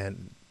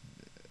 and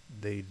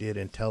they did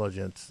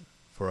intelligence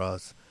for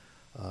us,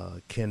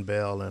 Ken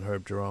Bell and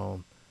Herb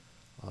Jerome.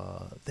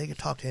 They could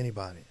talk to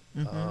anybody.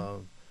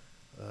 Mm-hmm.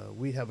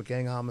 We'd have a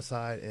gang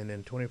homicide, and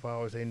in 24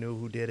 hours they knew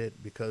who did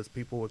it because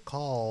people would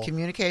call.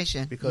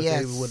 Communication. Because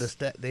yes.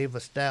 they've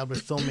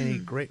established so many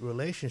great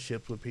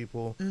relationships with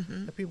people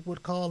Mm-hmm. that people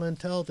would call and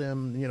tell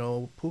them, you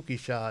know, Pookie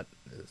shot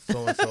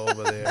so-and-so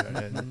over there.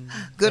 And,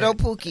 Good old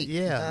Pookie.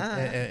 Yeah,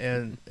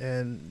 Uh-huh.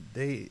 and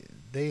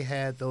they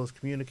had those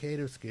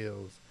communicative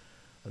skills.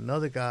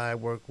 Another guy I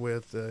worked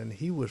with, and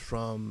he was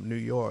from New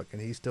York,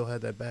 and he still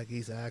had that back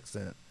east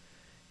accent.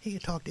 He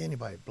could talk to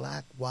anybody,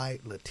 black,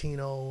 white,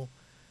 Latino,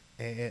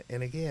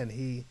 and again,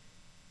 he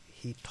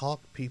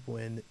talked people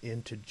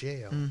into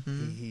jail.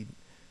 Mm-hmm. He,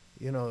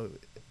 you know,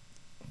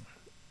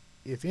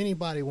 if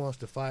anybody wants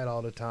to fight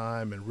all the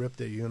time and rip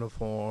their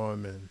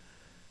uniform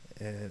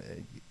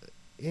and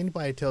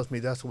anybody tells me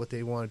that's what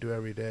they want to do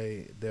every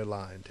day, they're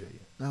lying to you.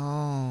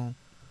 Oh.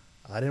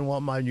 I didn't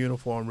want my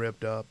uniform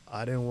ripped up.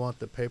 I didn't want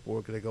the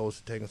paperwork that goes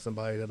to taking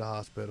somebody to the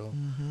hospital.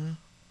 Mm-hmm.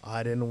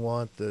 I didn't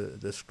want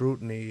the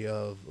scrutiny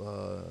of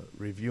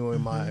reviewing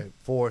Mm-hmm. my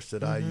force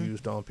that I Mm-hmm.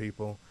 used on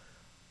people.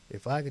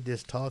 If I could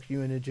just talk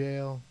you into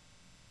jail,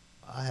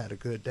 I had a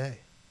good day.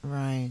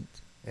 Right.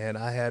 And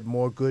I had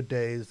more good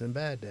days than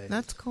bad days.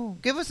 That's cool.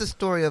 Give us a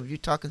story of you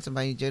talking to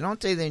somebody in jail.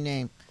 Don't say their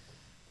name.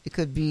 It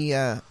could be,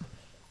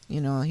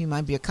 you know, he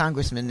might be a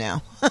congressman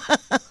now.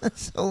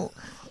 So.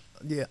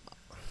 Yeah.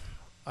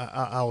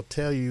 I'll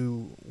tell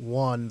you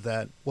one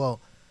that, well,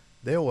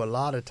 there were a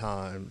lot of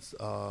times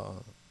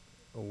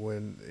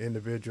when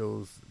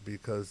individuals,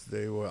 because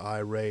they were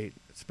irate,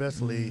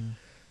 especially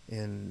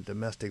in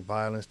domestic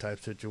violence type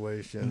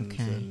situations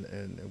Okay.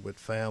 and with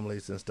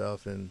families and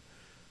stuff, and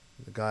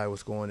the guy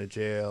was going to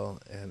jail,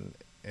 and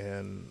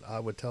I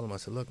would tell him, I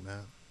said, look,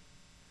 man,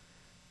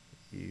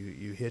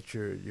 you hit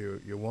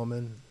your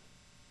woman,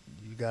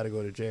 you got to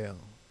go to jail,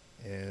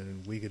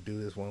 and we could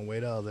do this one way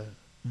or the other,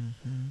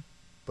 Mm-hmm.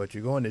 but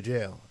you're going to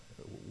jail.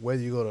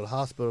 Whether you go to the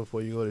hospital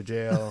before you go to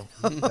jail,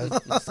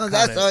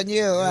 that's on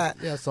you, right?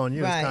 Yeah, it's on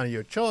you. Right. It's kind of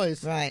your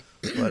choice. Right.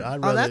 But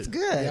I'd rather, Oh, that's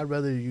good. Yeah, I'd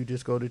rather you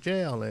just go to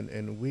jail,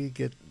 and we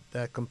get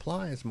that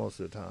compliance most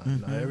of the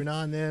time. Now, every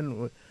now and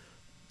then,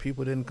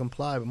 people didn't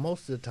comply, but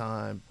most of the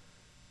time,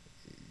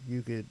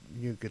 you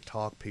could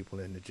talk people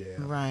into jail,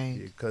 Right.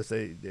 Because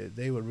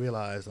they would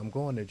realize I'm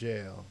going to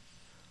jail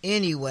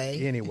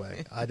Anyway.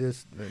 anyway. I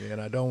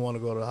don't want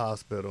to go to the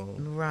hospital,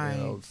 Right.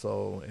 You know,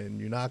 so,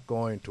 and you're not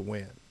going to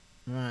win.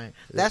 Right.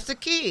 That's the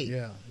key.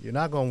 Yeah, you're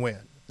not going to win.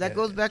 That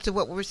goes back to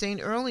what we were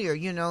saying earlier.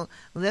 You know,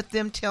 let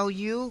them tell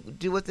you,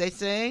 do what they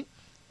say,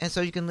 and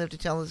so you can live to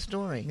tell the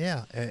story.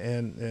 Yeah,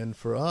 and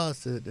for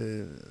us,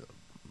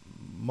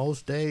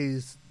 most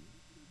days,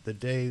 the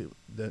day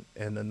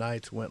and the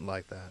nights went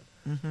like that.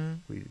 Mm-hmm.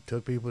 We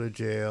took people to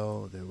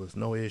jail. There was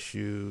no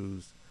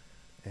issues,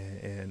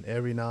 and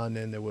every now and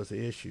then there was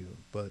an issue.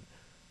 But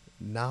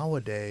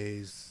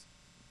nowadays,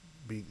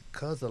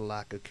 because of the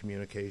lack of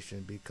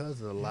communication,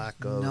 because of the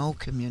lack of No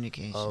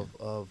communication.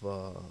 of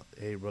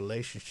a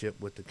relationship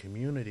with the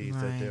communities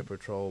that Right. they're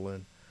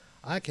patrolling,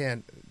 I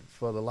can't,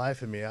 for the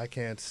life of me, I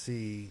can't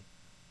see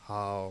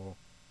how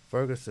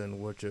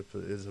Ferguson, which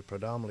is a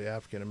predominantly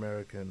African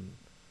American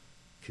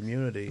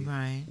community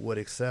Right. would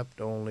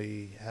accept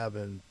only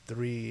having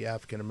 3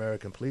 African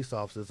American police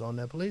officers on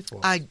that police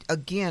force. I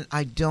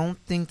don't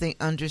think they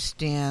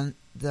understand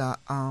the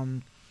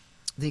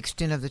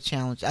extent of the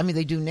challenge. I mean,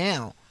 they do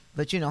now,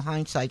 but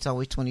hindsight's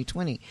always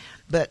 20/20.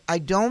 But I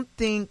don't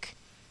think,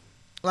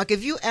 like,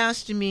 if you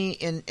asked me,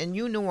 and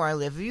you know where I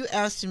live, if you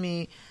asked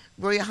me,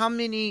 Gloria, how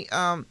many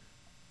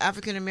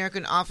African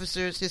American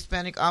officers,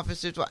 Hispanic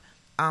officers,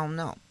 I don't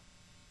know.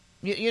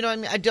 You know what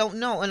I mean? I don't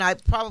know, and I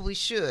probably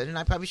should,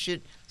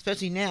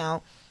 especially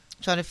now,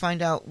 try to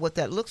find out what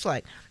that looks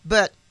like.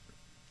 But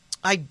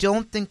I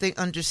don't think they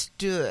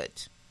understood.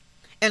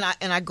 And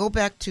I go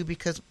back to,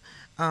 because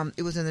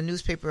it was in the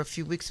newspaper a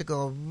few weeks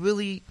ago, a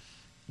really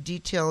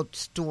detailed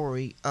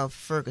story of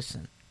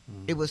Ferguson.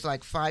 It was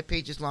like 5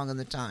 pages long in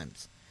the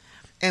Times.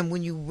 And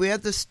when you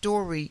read the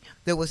story,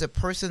 there was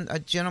a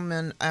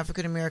gentleman,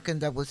 African American,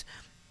 that was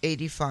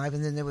 85,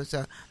 and then there was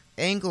a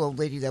Anglo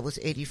lady that was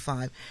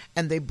 85,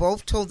 and they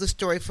both told the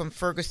story from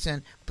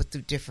Ferguson, but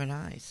through different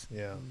eyes.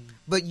 Yeah.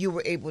 But you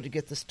were able to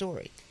get the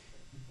story.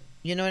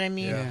 You know what I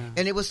mean? Yeah.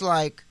 And it was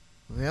like,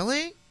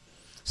 really?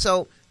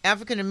 So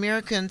African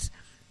Americans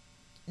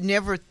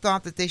never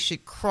thought that they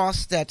should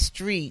cross that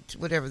street,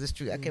 whatever the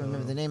street, I can't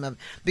remember the name of it,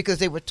 because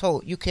they were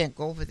told you can't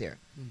go over there.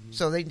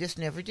 So they just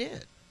never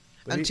did.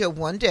 But until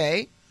one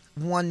day,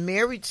 one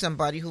married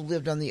somebody who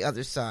lived on the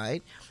other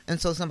side, and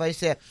so somebody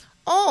said,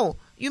 "Oh,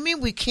 you mean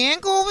we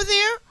can't go over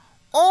there?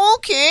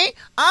 Okay,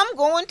 I'm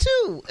going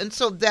too." And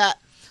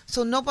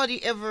so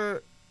nobody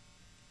ever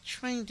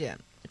trained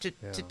them to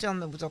tell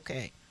them it was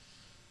okay.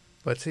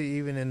 But see,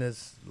 even in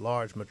this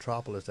large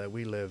metropolis that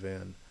we live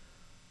in,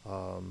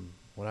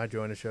 when I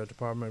joined the sheriff's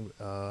department,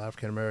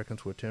 African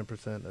Americans were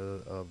 10%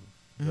 of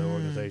the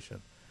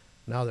organization.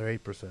 Now they're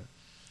 8%.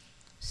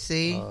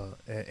 See,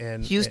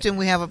 and Houston,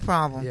 we have a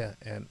problem. Yeah,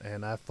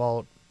 and I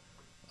fought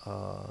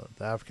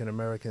the African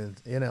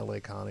Americans in LA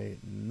County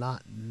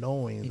not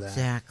knowing that,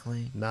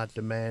 exactly, not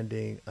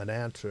demanding an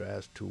answer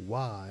as to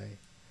why,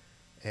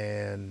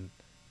 and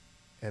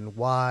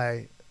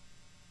why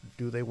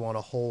do they want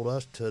to hold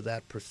us to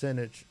that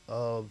percentage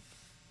of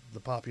the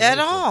population at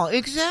all?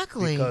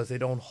 Exactly, because they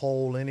don't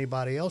hold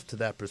anybody else to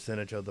that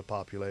percentage of the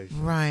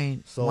population. Right.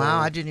 So wow,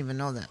 I didn't even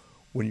know that.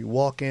 When you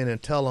walk in and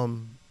tell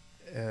them,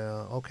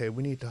 okay,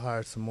 we need to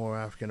hire some more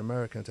African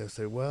Americans, they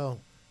say, well,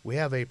 we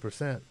have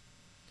 8%.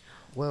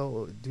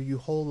 Well, do you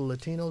hold the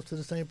Latinos to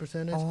the same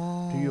percentage?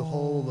 Do you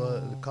hold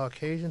the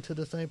Caucasian to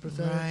the same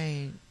percentage?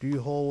 Right. Do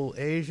you hold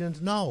Asians?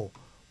 No.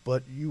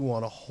 But you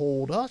want to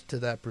hold us to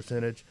that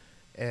percentage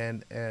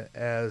and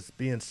as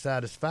being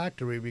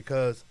satisfactory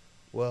because,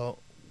 well,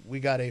 we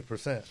got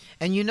 8%.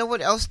 And you know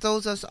what else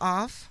throws us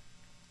off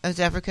as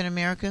African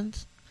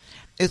Americans?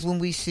 Is when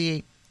we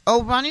see,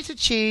 oh, Ronnie's a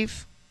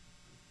chief,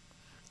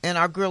 and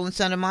our girl in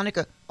Santa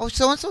Monica, oh,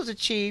 so-and-so's a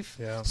chief.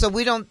 Yeah. So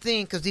we don't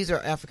think, because these are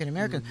African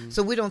Americans,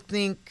 so we don't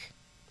think,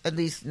 at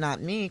least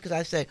not me, because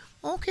I say,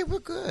 okay, we're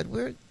good.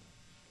 We're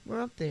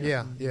up there.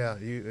 Yeah.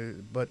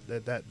 But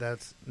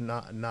that's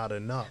not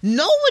enough.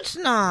 No, it's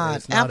not.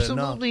 It's not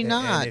Absolutely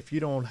enough. not. And if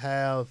you don't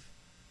have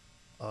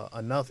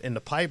enough in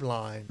the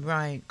pipeline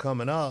right.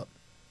 coming up,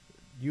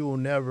 you will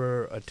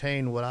never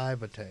attain what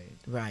I've attained.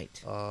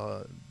 Right.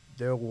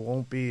 There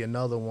won't be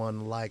another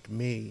one like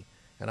me.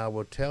 And I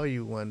will tell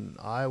you, when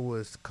I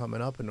was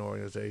coming up in the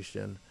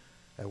organization,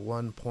 at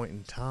one point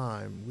in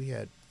time, we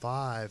had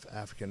 5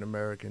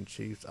 African-American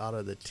chiefs out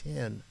of the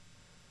 10.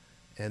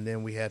 And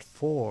then we had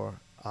 4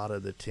 out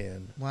of the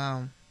 10.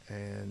 Wow.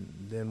 And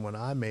then when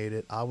I made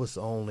it, I was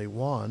the only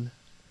one.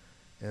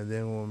 And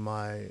then when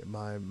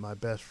my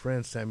best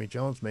friend, Sammy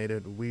Jones, made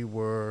it, we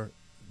were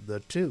the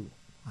 2.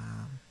 Wow.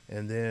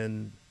 And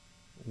then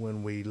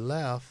when we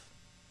left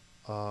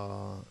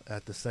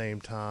at the same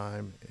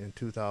time in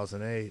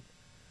 2008,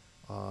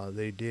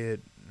 they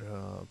did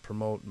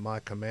promote my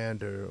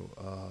commander,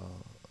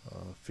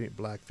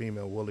 black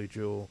female Willie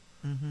Jewell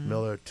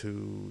Miller,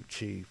 to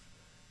chief.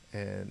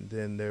 And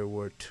then there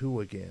were 2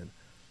 again.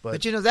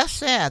 But you know, that's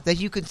sad that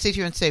you could sit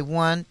here and say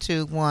 1,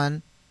 2,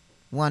 1,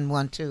 1,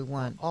 1, 2,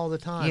 1 all the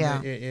time.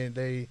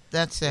 Yeah,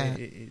 that's sad.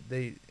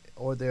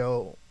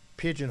 They'll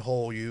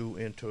pigeonhole you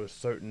into a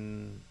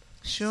certain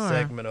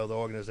segment of the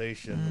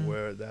organization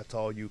where that's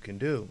all you can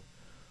do.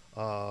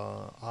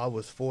 I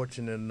was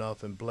fortunate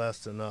enough and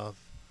blessed enough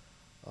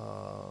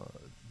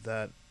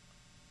that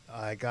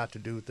I got to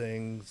do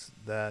things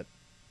that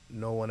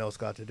no one else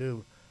got to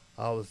do.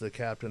 I was the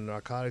captain of the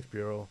Narcotics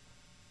Bureau,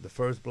 the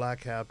first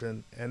black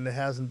captain, and there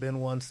hasn't been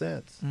one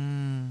since.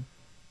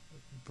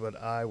 But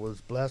I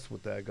was blessed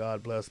with that.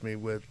 God blessed me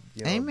with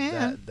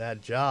that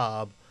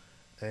job,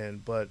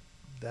 but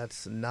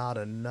that's not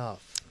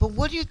enough. But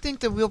what do you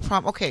think the real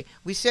problem? Okay,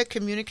 we said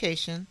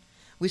communication.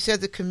 We said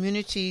the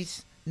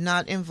community's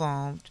not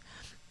involved.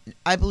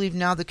 I believe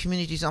now the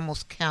community's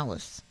almost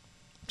callous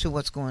to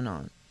what's going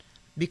on,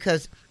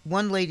 because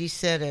one lady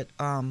said it.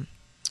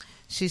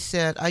 She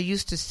said, I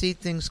used to see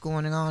things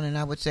going on, and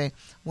I would say,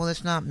 well,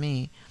 it's not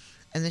me.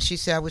 And then she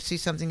said, I would see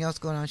something else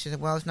going on. She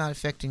said, well, it's not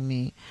affecting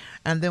me.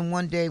 And then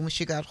one day when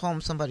she got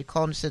home, somebody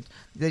called and said,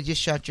 they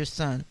just shot your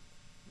son.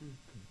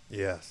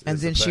 Yes. And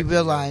it's then she affecting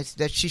realized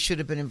that she should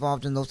have been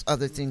involved in those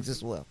other things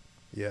as well.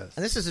 Yes.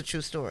 And this is a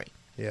true story.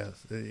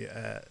 Yes.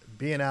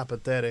 Being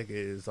apathetic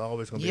is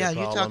always going to be a Yeah,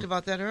 problem. you talked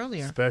about that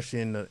earlier. Especially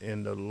in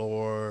the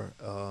lower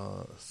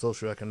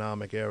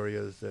socioeconomic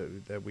areas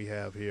that we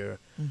have here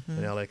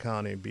in LA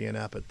County. Being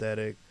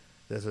apathetic,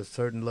 there's a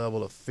certain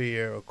level of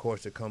fear, of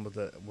course, that comes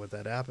with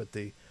that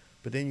apathy.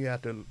 But then you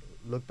have to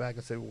look back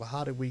and say, well,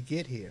 how did we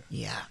get here?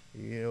 Yeah.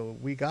 You know,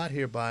 we got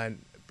here by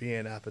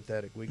being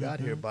apathetic. We got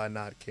here by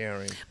not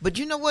caring. But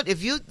you know what?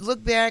 If you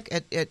look back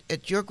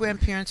at your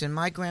grandparents and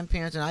my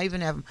grandparents, and I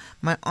even have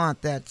my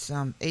aunt that's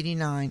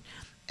 89,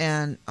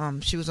 and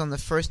she was on the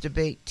first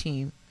debate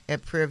team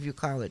at Prairie View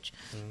College.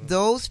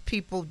 Those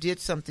people did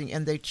something,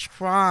 and they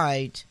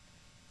tried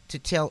to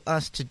tell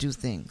us to do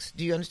things.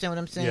 Do you understand what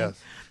I'm saying? Yes.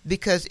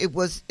 Because it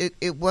was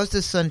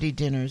the Sunday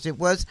dinners. It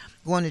was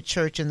going to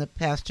church, and the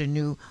pastor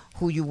knew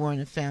who you were in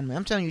the family.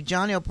 I'm telling you,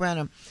 John L.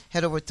 Branham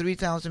had over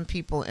 3,000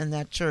 people in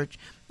that church,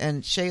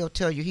 and Shay will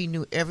tell you he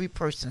knew every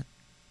person.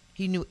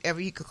 He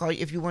could call you.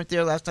 If you weren't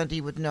there last Sunday,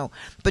 he would know.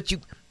 But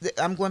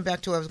I'm going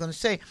back to what I was going to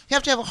say. You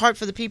have to have a heart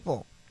for the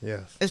people.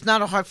 Yes. It's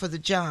not a heart for the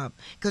job.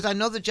 Because I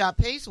know the job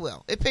pays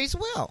well. It pays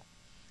well.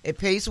 It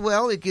pays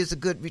well. It gives a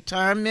good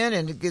retirement,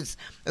 and it gives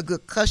a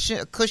good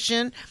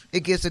cushion.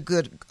 It gives a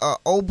good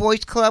old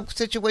boys club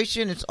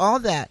situation. It's all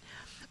that.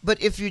 But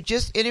if you're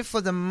just in it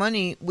for the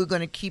money, we're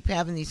going to keep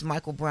having these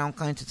Michael Brown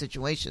kinds of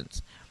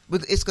situations.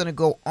 It's going to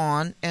go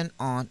on and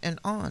on and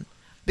on.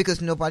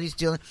 Because nobody's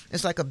dealing.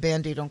 It's like a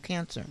Band-Aid on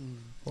cancer.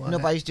 Well,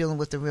 Nobody's dealing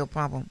with the real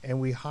problem.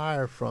 And we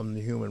hire from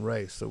the human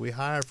race. So we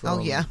hire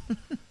from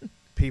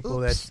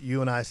people Oops. that you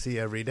and I see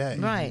every day.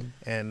 Right.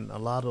 And a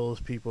lot of those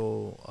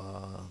people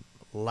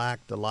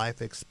lack the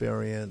life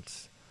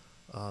experience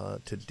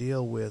to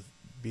deal with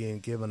being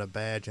given a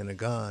badge and a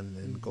gun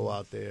and go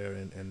out there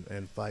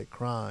and fight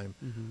crime.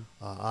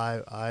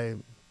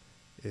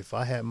 If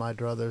I had my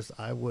druthers,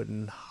 I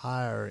wouldn't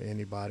hire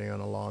anybody on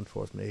a law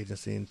enforcement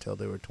agency until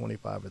they were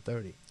 25 or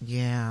 30.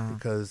 Yeah.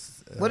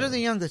 Because What are the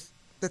youngest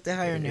that they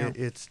hire now?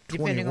 It's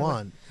Depending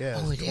on 21.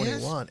 Yeah, Oh, it's it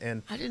 21. is?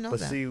 And I didn't know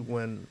but that. see,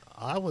 when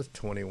I was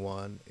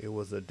 21, it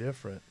was a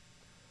different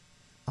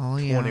Oh,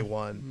 yeah.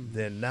 21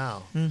 than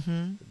now.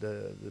 Mm-hmm.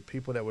 The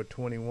people that were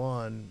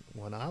 21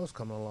 when I was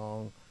coming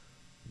along,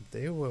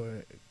 they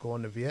were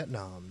going to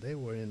Vietnam. They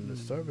were in the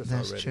service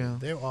That's already. true.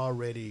 They're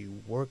already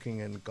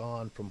working and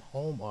gone from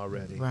home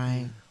already.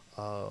 Right.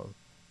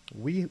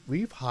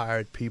 We've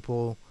hired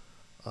people,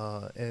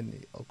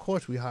 and of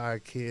course we hire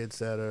kids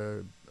that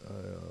are,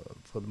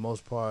 for the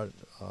most part,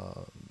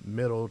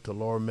 middle to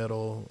lower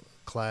middle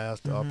class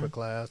to upper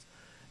class,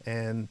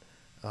 and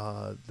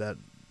that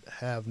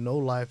have no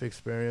life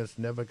experience,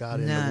 never got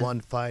None. into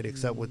one fight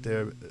except with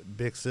their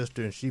big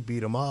sister, and she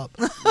beat them up.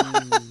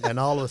 And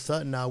all of a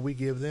sudden now we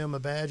give them a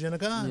badge and a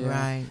gun. Yeah.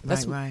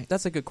 Right, right.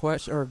 That's a good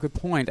question, or a good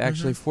point,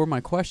 actually, for my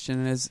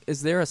question.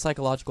 Is there a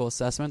psychological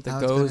assessment I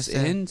that was gonna goes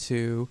say.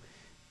 into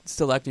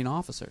selecting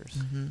officers?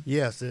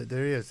 Yes,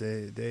 there is.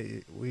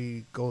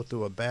 We go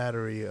through a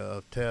battery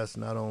of tests,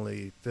 not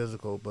only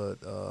physical but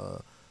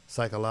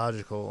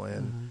psychological,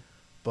 and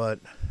but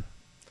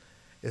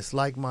it's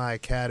like my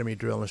academy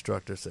drill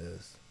instructor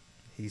says.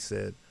 He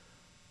said,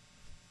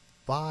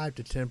 5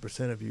 to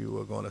 10% of you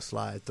are going to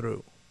slide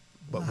through,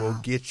 but we'll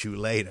get you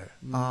later.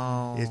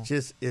 Oh.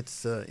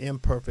 It's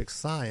imperfect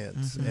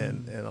science,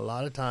 and a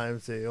lot of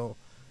times they'll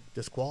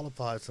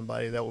disqualify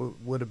somebody that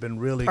would have been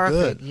really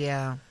Perfect, good.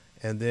 yeah.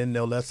 And then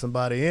they'll let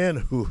somebody in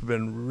who've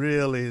been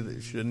really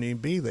shouldn't even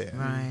be there.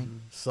 Right.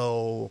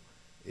 So.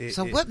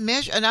 What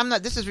measure? And I'm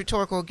not. This is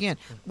rhetorical again.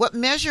 What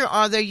measure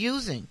are they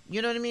using?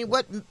 You know what I mean?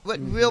 What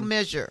real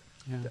measure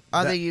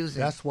are they using?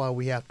 That's why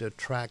we have to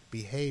track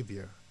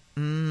behavior.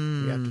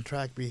 We have to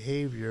track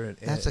behavior. And,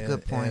 That's a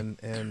good point.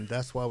 And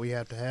that's why we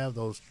have to have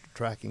those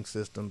tracking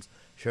systems.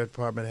 Sheriff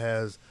Department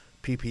has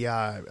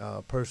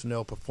PPI,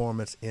 Personnel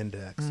Performance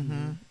Index.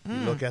 You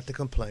look at the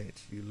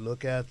complaints. You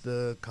look at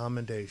the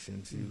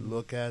commendations. You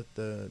look at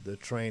the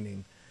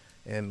training.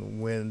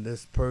 And when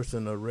this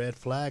person, a red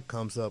flag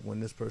comes up,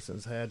 when this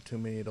person's had too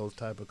many of those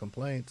type of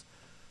complaints,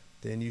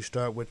 then you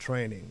start with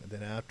training.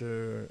 Then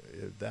after,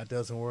 if that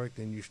doesn't work,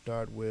 then you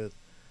start with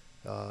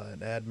an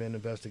admin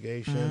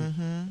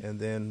investigation and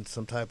then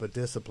some type of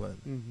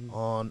discipline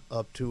on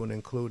up to and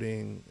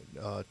including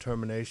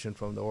termination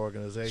from the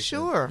organization.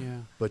 Sure. Yeah.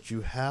 But you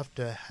have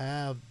to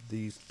have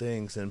these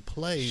things in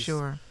place.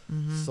 Sure.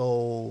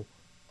 So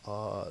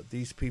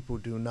these people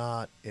do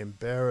not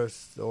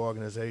embarrass the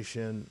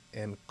organization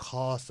and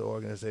cost the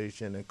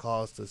organization and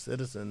cost the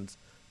citizens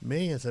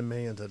millions and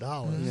millions of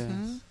dollars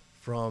Yes.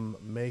 from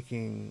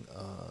making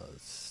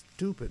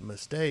stupid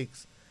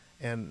mistakes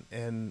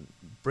and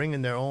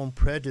bringing their own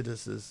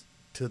prejudices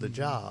to the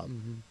job.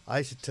 I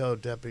used to tell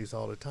deputies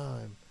all the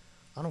time,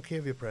 I don't care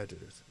if you're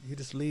prejudiced. You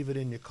just leave it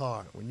in your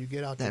car. When you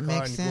get out That your car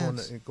makes and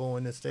sense. go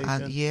in the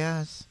station,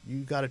 Yes.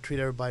 you got to treat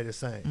everybody the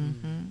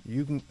same.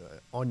 You can,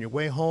 on your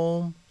way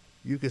home,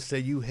 you can say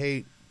you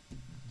hate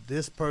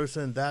this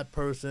person, that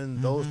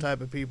person, those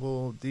type of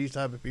people, these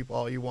type of people,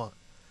 all you want.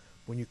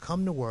 When you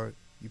come to work,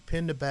 you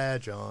pin the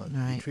badge on,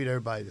 Right. you treat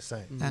everybody the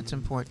same. That's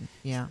important.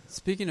 Yeah.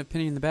 Speaking of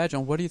pinning the badge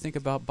on, what do you think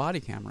about body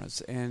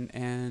cameras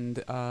and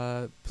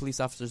police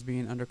officers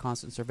being under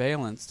constant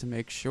surveillance to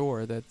make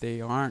sure that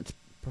they aren't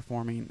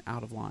performing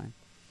out of line?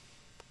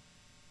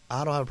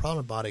 I don't have a problem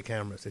with body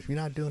cameras. If you're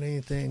not doing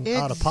anything Exactly.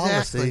 out of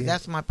policy,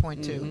 That's my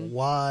point too.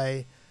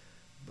 why?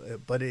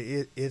 But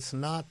it's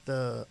not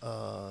the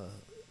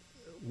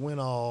win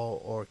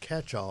all or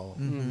catch all,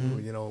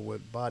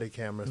 with body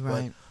cameras.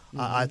 Right. But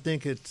I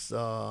think it's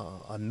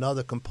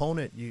another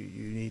component you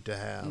need to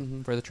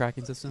have. For the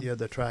tracking system? Yeah,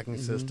 the tracking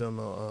system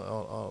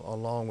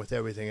along with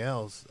everything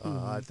else.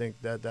 I think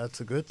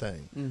that's a good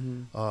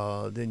thing.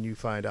 Then you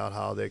find out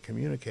how they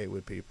communicate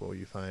with people.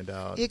 You find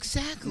out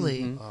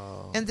Exactly.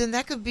 And then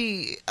that could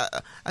be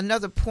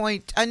another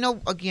point. I know,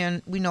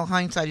 again, we know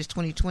hindsight is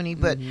 20/20,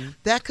 but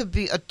that could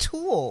be a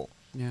tool.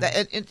 Yeah.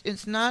 That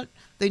it's not.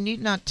 They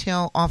need not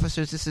tell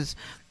officers this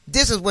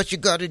is what you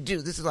got to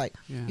do. This is like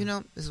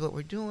this is what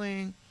we're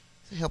doing.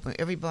 It's helping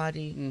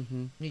everybody.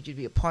 Need you to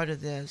be a part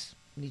of this.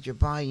 Need your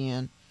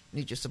buy-in.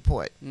 Need your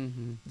support.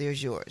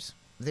 There's yours.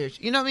 There's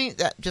what I mean.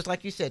 That, just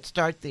like you said,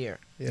 start there.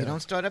 Yeah. You don't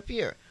start up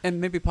here.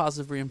 And maybe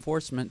positive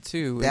reinforcement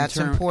too. That's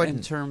important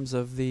in terms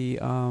of the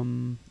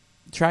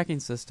tracking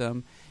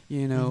system.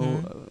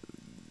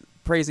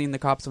 Praising the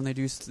cops when they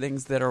do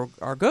things that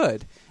are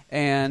good,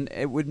 and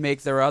it would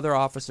make their other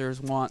officers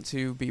want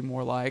to be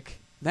more like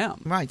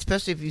them. Right,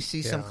 especially if you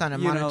see some kind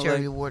of You know, monetary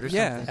like- award or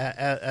yeah. something.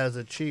 As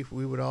a chief,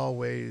 we would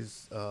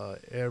always when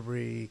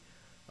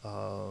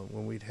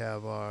we'd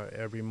have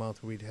every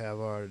month we'd have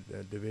our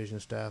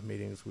division staff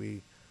meetings.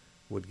 We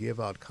would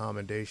give out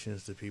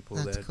commendations to people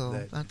That's that cool.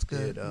 That's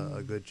good. did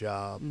a good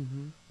job,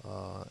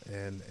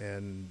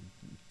 and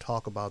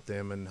talk about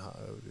them and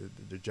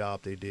the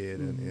job they did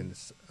in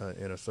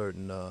a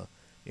certain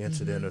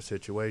incident or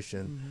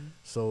situation.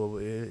 So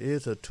it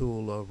is a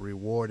tool of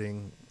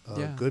rewarding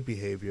good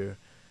behavior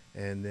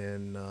and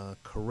then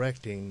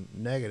correcting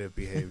negative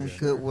behavior.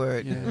 Good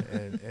word.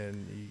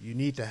 And you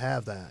need to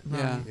have that.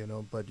 Yeah.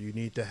 But you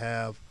need to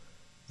have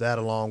that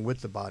along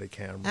with the body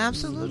camera.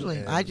 Absolutely.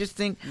 And I just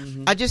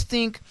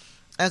think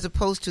as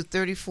opposed to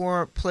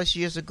 34 plus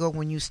years ago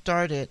when you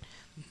started,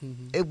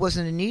 it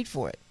wasn't a need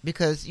for it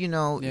because you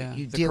the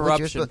did what you're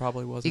corruption supposed.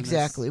 probably wasn't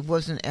Exactly. as- It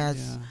wasn't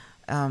as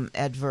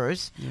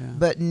adverse. Yeah.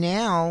 But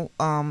now,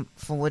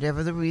 for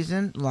whatever the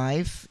reason,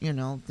 life,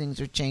 things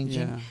are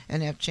changing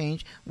and have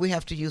changed. We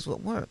have to use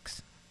what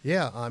works.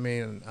 Yeah, I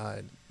mean,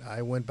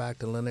 I went back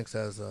to Lenox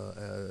as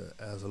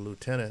a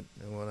lieutenant,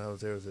 and when I was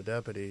there as a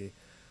deputy,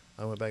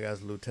 I went back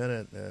as a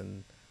lieutenant,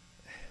 and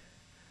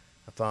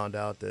I found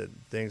out that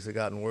things had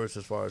gotten worse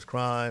as far as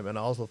crime, and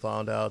I also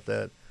found out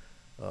that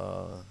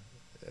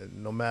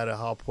no matter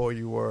how poor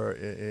you were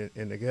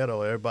in the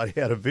ghetto, everybody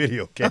had a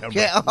video camera.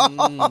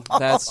 Okay.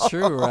 That's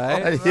true,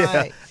 right? Yeah,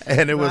 Right.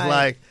 and it was Right.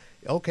 like,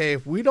 okay,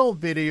 if we don't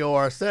video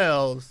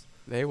ourselves,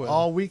 They will.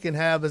 all we can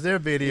have is their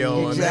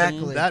video, Exactly.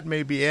 and that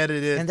may be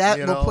edited, And that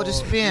will put a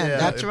spin. Yeah,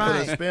 That's it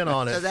right. Put a spin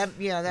on it. So that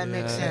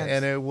makes sense.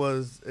 And it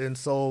was, and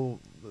so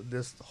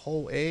this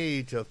whole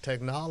age of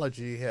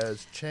technology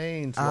has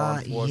changed law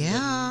enforcement.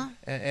 Yeah.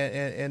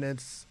 And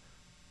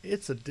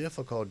it's a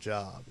difficult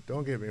job.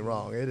 Don't get me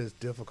wrong, it is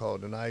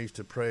difficult, and I used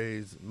to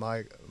praise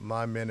my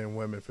men and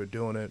women for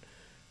doing it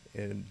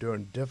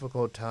during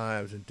difficult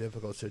times and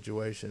difficult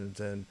situations,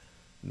 and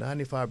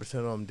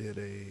 95% of them did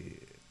a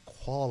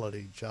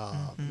quality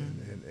job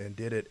and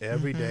did it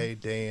every day,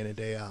 day in and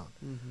day out.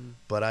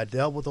 But I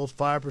dealt with those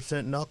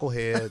 5%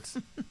 knuckleheads,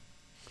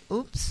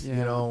 Oops.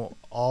 Yeah.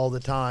 all the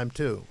time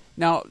too.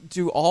 Now,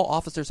 do all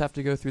officers have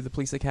to go through the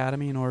police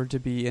academy in order to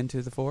be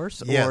into the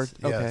force? Yes, Or,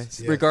 okay. yes,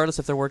 yes. Regardless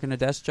if they're working a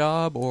desk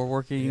job or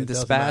working It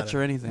doesn't dispatch matter.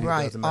 or anything.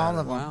 Right. doesn't All matter.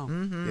 of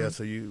them. Wow. Yeah,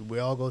 so we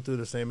all go through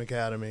the same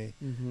academy,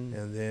 Mm-hmm.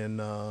 and then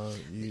let's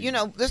you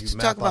just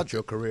map talk about out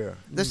your career.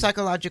 The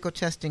psychological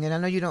testing, and I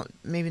know you don't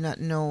maybe not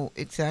know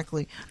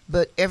exactly,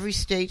 but every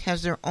state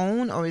has their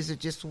own, or is it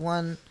just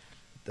one?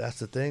 That's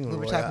the thing, We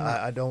were Leroy. talking about-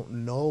 I don't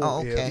know Oh,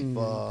 okay. if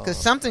Because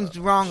something's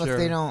wrong sure. if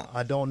they don't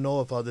I don't know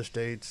if other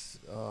states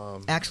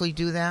actually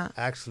do that.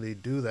 actually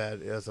do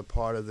that as a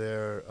part of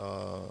their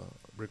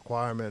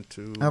requirement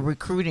to A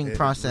recruiting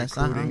process.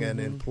 recruiting uh-huh. and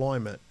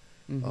employment.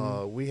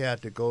 Mm-hmm. We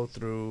had to go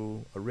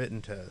through a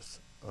written test,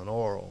 an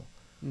oral,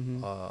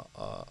 Mm-hmm.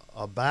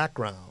 a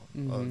background, a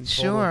total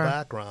Sure.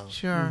 background.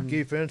 Sure.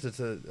 Give, for instance,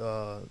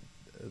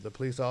 the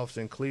police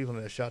officer in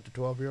Cleveland that shot the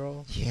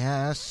 12-year-old.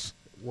 Yes.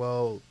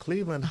 Well,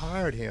 Cleveland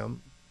hired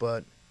him,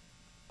 but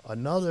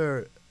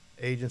another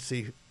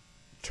agency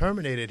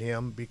terminated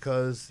him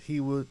because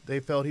they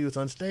felt he was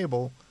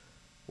unstable.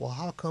 Well,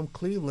 how come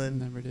Cleveland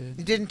Never did.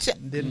 You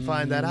didn't. didn't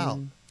find that out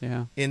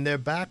Yeah. in their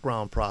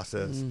background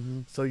process?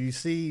 Mhm. So you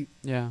see,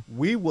 Yeah.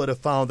 we would have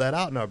found that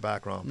out in our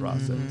background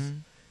Mm-hmm. process.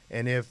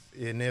 And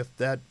if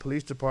that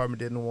police department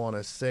didn't want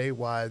to say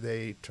why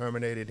they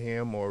terminated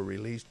him or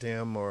released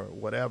him or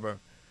whatever,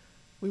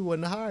 we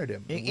wouldn't have hired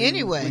him.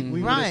 Anyway,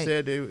 we would right. have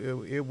said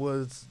it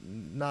was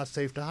not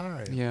safe to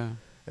hire him. Yeah.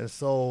 And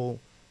so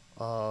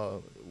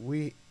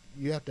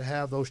you have to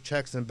have those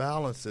checks and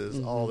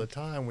balances all the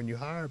time when you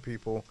hire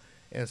people.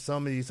 And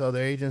some of these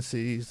other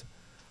agencies,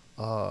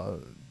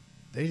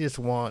 they just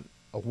want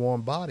a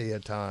warm body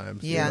at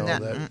times. Yeah,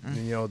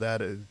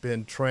 that has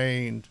been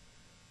trained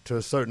to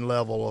a certain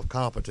level of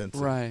competency.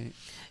 Right.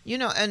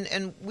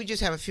 And we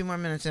just have a few more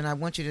minutes, and I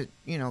want you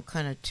to,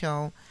 kind of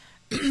tell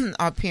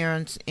our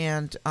parents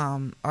and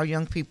our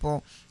young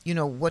people,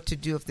 what to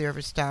do if they're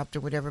ever stopped or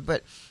whatever.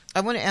 But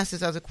I want to ask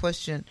this other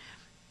question.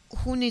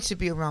 Who needs to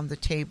be around the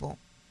table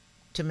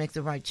to make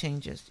the right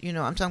changes?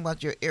 I'm talking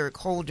about your Eric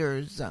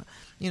Holders.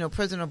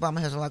 President Obama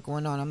has a lot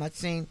going on. I'm not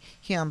saying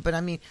him, but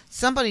I mean,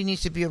 somebody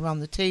needs to be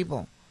around the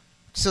table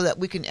so that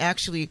we can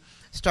actually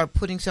start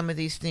putting some of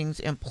these things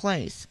in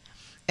place.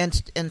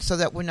 And so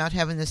that we're not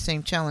having the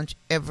same challenge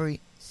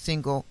every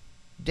single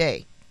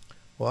day.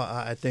 Well,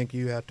 I think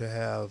you have to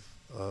have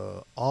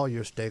all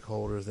your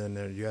stakeholders in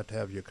there. You have to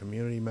have your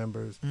community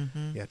members.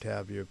 You have to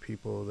have your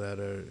people that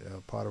are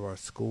part of our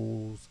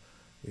schools,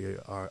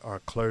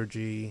 our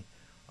clergy,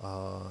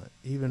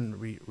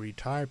 even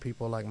retired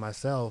people like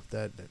myself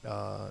that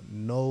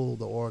know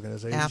the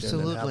organization and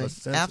have a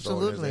sense of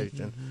the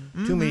organization.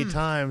 Too many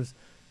times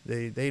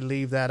they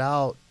leave that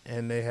out,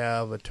 and they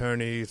have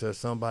attorneys or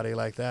somebody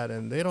like that,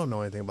 and they don't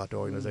know anything about the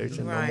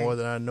organization no more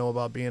than I know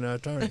about being an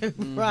attorney.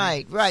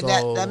 Right.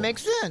 So, that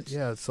makes sense.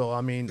 Yeah, so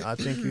I mean, I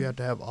think you have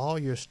to have all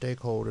your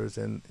stakeholders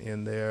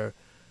in there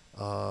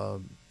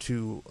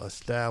to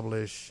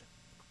establish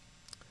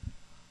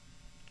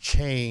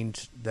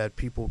change that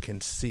people can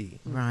see,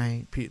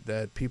 right?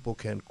 That people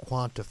can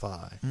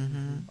quantify,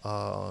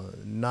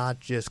 not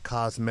just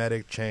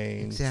cosmetic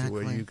change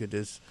where you could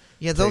just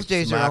those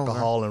days some are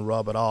alcohol over. And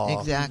rub it off,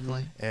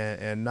 exactly,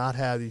 and not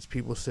have these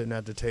people sitting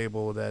at the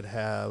table that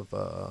have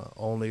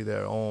only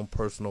their own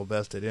personal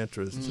vested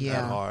interests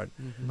at heart.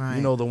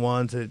 Right. The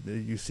ones that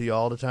you see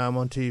all the time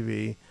on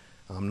TV.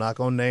 I'm not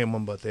going to name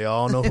them, but they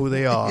all know who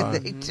they are.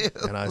 They do.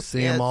 And I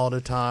see them all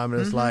the time,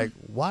 and it's like,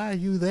 why are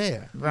you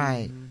there?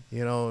 Right.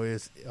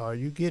 Are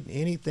you getting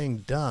anything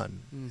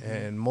done?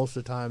 And most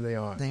of the time they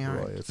aren't. They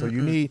aren't. So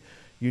you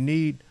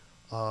need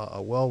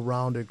a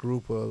well-rounded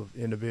group of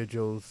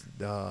individuals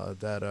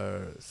that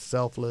are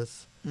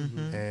selfless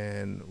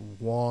and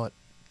want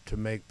to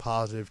make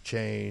positive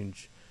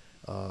change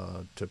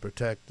to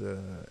protect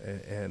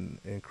and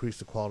increase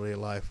the quality of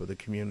life of the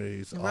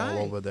communities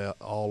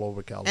all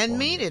over California. And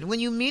mean it. When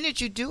you mean it,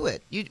 you do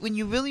it. When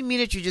you really mean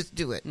it, you just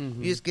do it.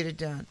 You just get it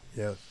done.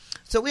 Yes.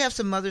 So we have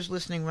some mothers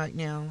listening right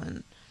now,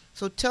 and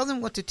so tell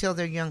them what to tell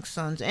their young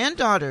sons and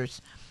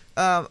daughters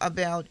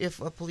about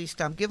if a police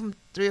stop. Give them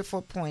 3 or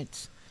 4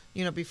 points,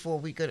 before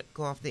we go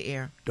off the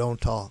air.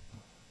 Don't talk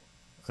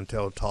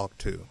until talked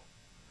to.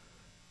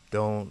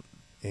 Don't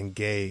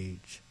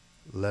engage.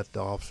 Let the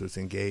officers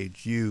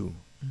engage you.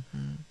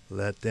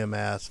 Let them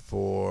ask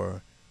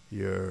for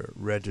your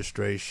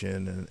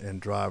registration and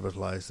driver's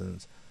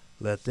license.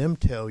 Let them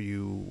tell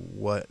you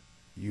what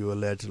you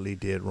allegedly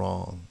did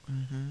wrong.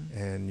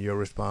 And your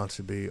response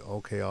should be,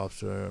 okay,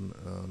 officer,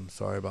 I'm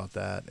sorry about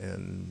that,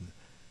 and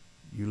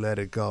you let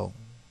it go.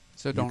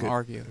 So don't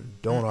argue.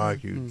 Don't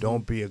argue.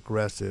 Don't be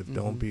aggressive.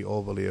 Don't be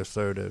overly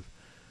assertive.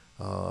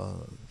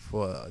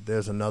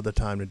 There's another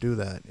time to do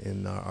that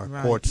in our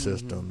court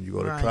system. You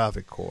go to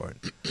traffic court.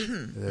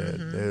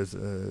 There's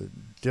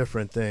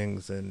different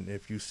things, and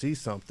if you see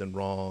something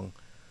wrong,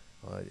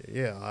 I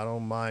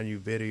don't mind you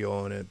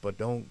videoing it, but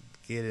don't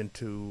get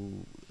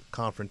into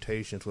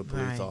confrontations with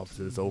police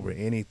officers over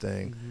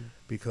anything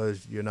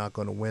because you're not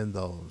going to win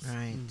those.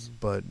 Right.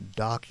 But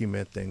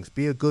document things.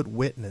 Be a good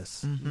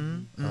witness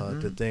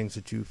to things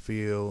that you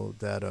feel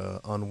that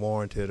are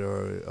unwarranted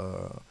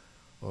or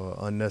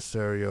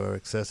unnecessary or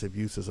excessive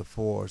uses of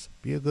force.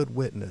 Be a good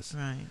witness.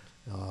 Right.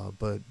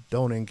 But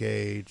don't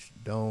engage.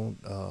 Don't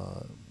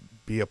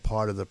be a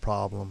part of the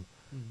problem.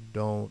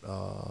 Don't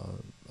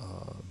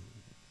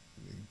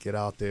get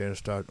out there and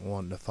start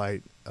wanting to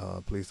fight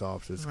police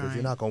officers because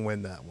you're not going to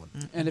win that one.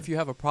 And if you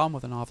have a problem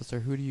with an officer,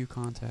 who do you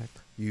contact?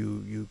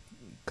 You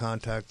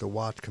contact the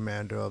watch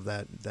commander of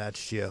that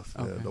shift.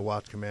 Okay. The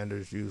watch commander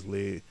is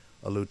usually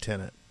a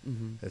lieutenant.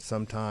 And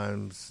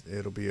sometimes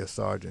it'll be a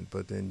sergeant,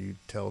 but then you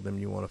tell them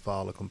you want to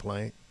file a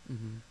complaint,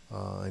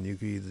 and you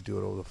could either do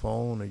it over the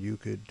phone or you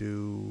could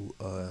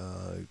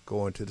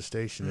go into the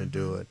station and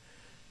do it.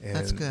 And,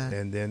 that's good.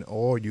 And then,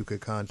 or you could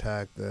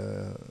contact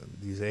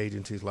these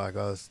agencies like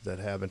us that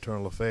have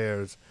internal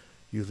affairs.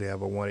 Usually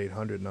have a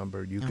 1-800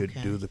 number. You could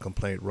do the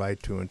complaint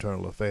right to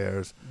internal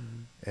affairs,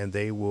 and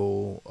they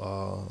will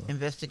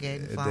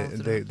investigate and follow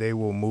through. They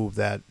will move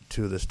that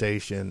to the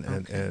station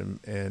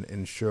and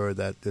ensure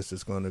that this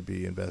is going to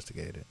be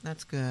investigated.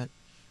 That's good.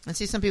 And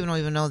see, some people don't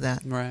even know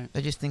that. Right.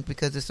 They just think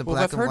because it's a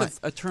black and white. I've heard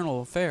of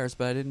internal affairs,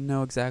 but I didn't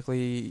know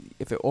exactly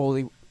if it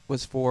only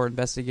was for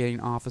investigating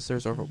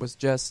officers or if it was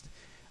just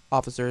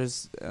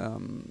officers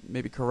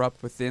maybe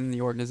corrupt within the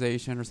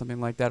organization or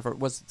something like that, if it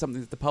was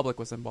something that the public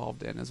was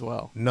involved in as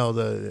well. No,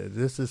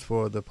 this is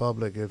for the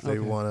public if they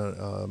want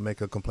to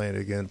make a complaint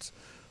against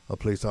a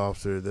police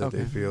officer that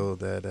they Okay. feel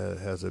that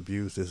has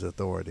abused his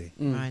authority.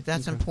 Right,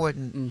 that's Okay.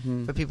 important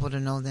Mhm. for people to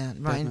know that.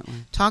 Right,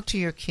 Definitely. talk to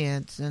your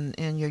kids and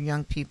your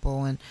young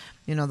people, and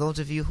those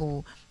of you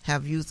who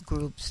have youth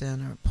groups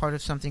and are part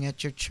of something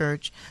at your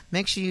church.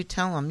 Make sure you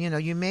tell them.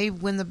 You may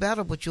win the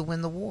battle, but you'll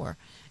win the war,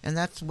 and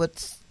that's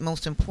what's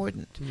most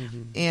important.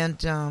 Mhm.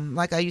 And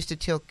like I used to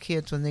tell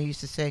kids when they used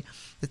to say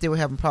that they were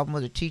having a problem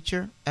with a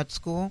teacher at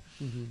school,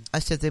 Mhm. I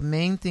said the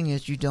main thing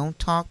is you don't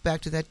talk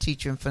back to that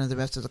teacher in front of the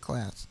rest of the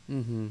class.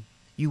 Mhm.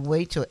 You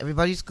wait till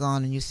everybody's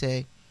gone and you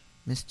say,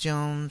 Miss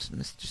Jones,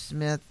 Mr.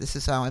 Smith, this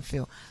is how I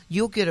feel.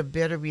 You'll get a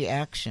better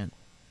reaction.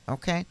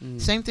 Okay? Mm.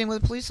 Same thing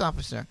with a police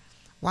officer.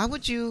 Why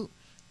would you,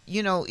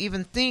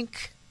 even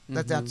think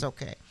that that's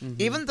okay? Mhm.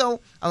 Even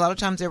though a lot of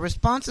times their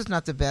response is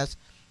not the best,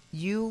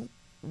 you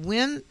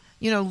win,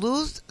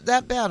 lose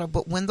that battle,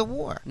 but win the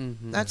war.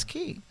 Mhm. That's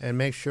key. And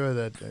make sure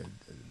that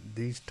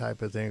these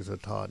type of things are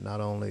taught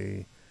not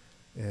only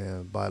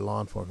by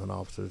law enforcement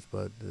officers,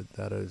 but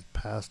that is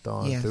passed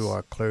on Yes. through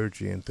our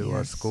clergy and through our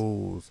Yes.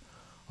 schools.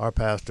 Our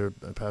pastor,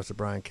 Pastor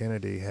Brian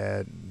Kennedy,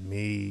 had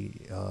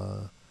me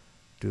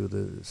do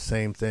the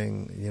same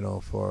thing,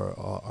 for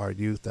our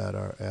youth at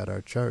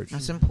our church.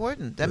 That's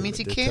important. That means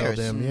he to cares.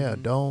 Tell them,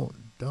 Mhm.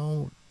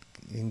 don't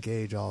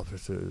engage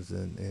officers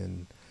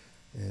in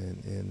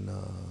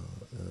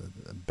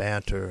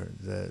banter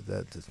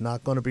that's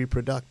not going to be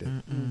productive.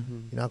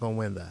 Mhm. You're not going to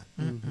win that.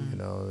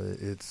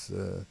 It's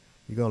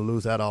you're going to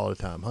lose that all the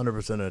time.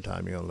 100% of the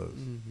time, you're going to lose.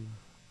 Mhm.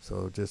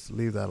 So just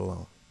leave that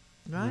alone.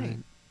 Right.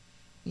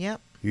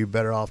 Yep. You're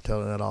better off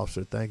telling that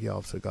officer, "Thank you,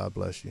 officer. God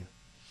bless you."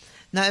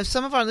 Now, if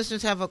some of our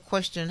listeners have a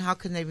question, how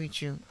can they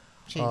reach you,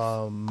 Chief?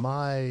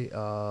 My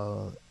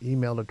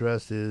email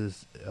address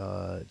is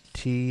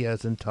T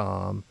as in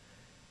Tom,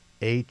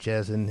 H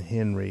as in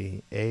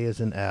Henry, A as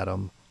in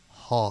Adam,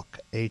 Hawk,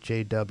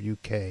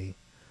 HAWK,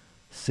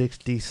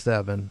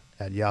 67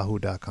 at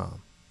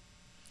yahoo.com.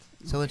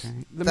 So Okay.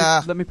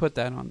 it's Let me put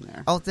that on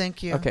there. Oh,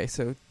 thank you. Okay,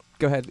 so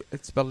go ahead.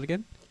 Spell it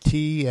again.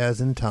 T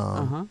as in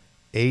Tom, Uh-huh.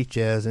 H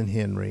as in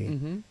Henry,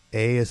 Mm-hmm.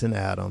 A as in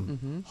Adam,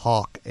 Mhm.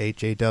 Hawk,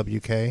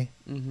 HAWK,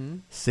 Mm-hmm.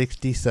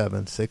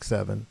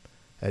 67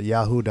 at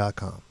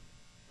yahoo.com.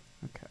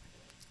 Okay.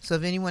 So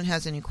if anyone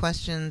has any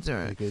questions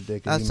or They could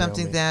email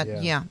something me.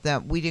 that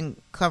that we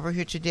didn't cover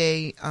here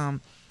today,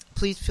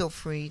 please feel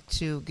free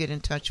to get in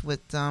touch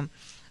with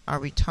our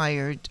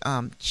retired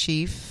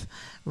chief,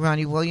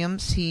 Ronnie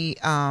Williams. He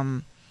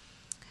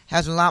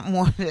has a lot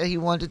more that he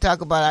wanted to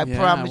talk about. I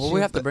promise well, you.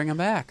 we have to bring him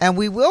back. and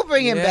we will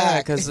bring him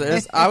back because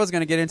I was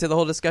going to get into the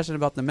whole discussion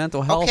about the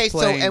mental health. Okay,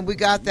 playing, so and we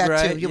got that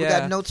right, too. Yeah, we yeah.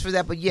 got notes for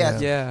that. But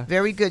yes, Yeah.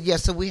 very good.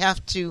 Yes, so we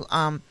have to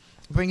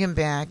bring him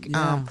back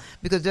Yeah.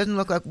 because it doesn't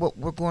look like what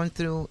we're going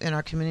through in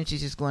our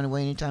communities is going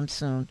away anytime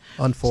soon.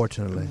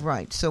 Unfortunately.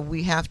 Right. So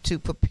we have to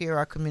prepare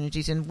our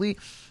communities, and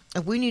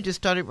if we need to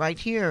start it right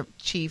here,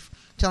 Chief,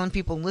 telling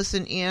people,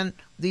 listen in,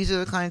 these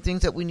are the kind of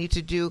things that we need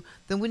to do,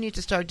 then we need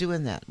to start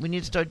doing that. We need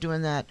to start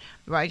doing that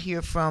right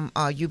here from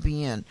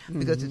UBN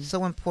because it's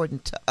so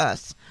important to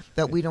us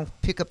that we don't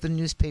pick up the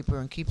newspaper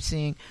and keep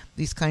seeing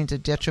these kinds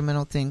of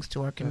detrimental things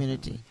to our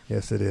community.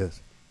 Yes, it is.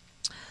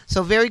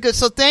 So very good.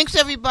 So thanks,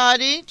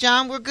 everybody.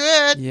 John, we're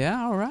good.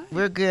 Yeah, all right.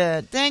 We're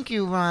good. Thank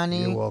you,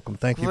 Ronnie. You're welcome.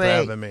 Thank you for Great.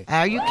 having me.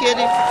 Are you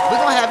kidding?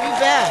 We're going to have you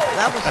back.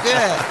 That was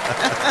good.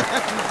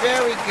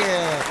 Very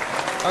good.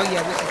 Oh,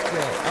 yeah, this is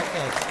good.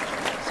 Okay.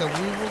 So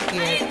we will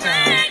get...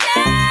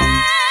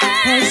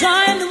 'Cause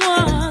I'm the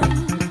one.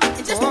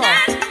 It's just not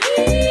me.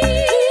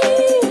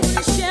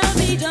 Shall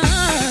be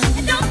done.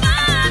 It don't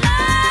matter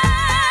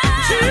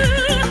to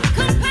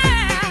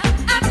compare.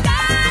 I've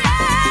got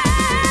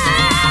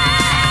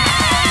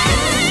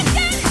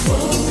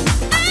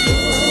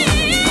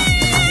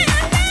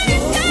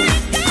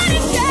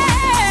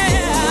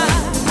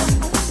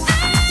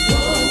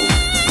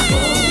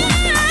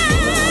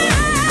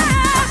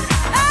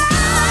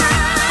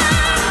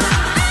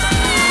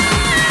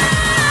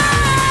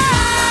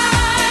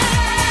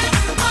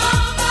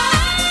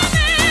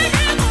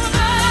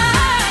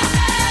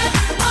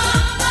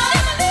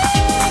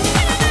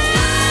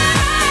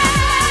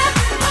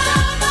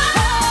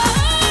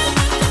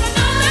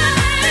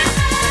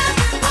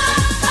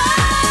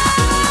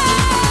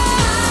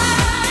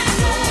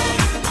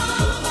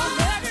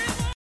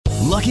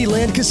Lucky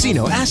Land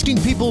Casino,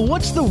 asking people,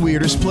 what's the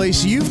weirdest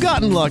place you've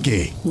gotten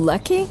lucky?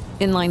 Lucky?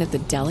 In line at the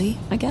deli,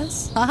 I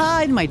guess?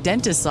 Aha, in my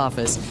dentist's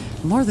office.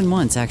 More than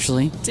once,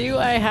 actually. Do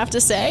I have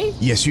to say?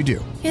 Yes, you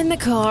do. In the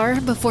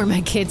car before my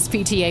kids'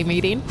 PTA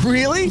meeting.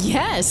 Really?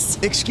 Yes.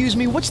 Excuse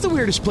me, what's the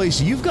weirdest place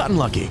you've gotten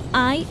lucky?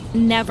 I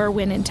never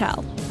win and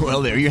tell.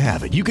 Well, there you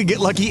have it. You can get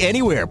lucky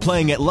anywhere,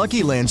 playing at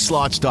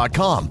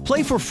LuckyLandSlots.com.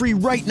 Play for free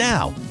right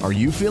now. Are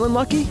you feeling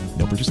lucky?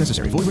 No purchase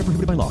necessary. Void where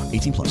prohibited by law.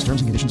 18+.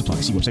 Terms and conditions apply.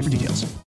 See website for details.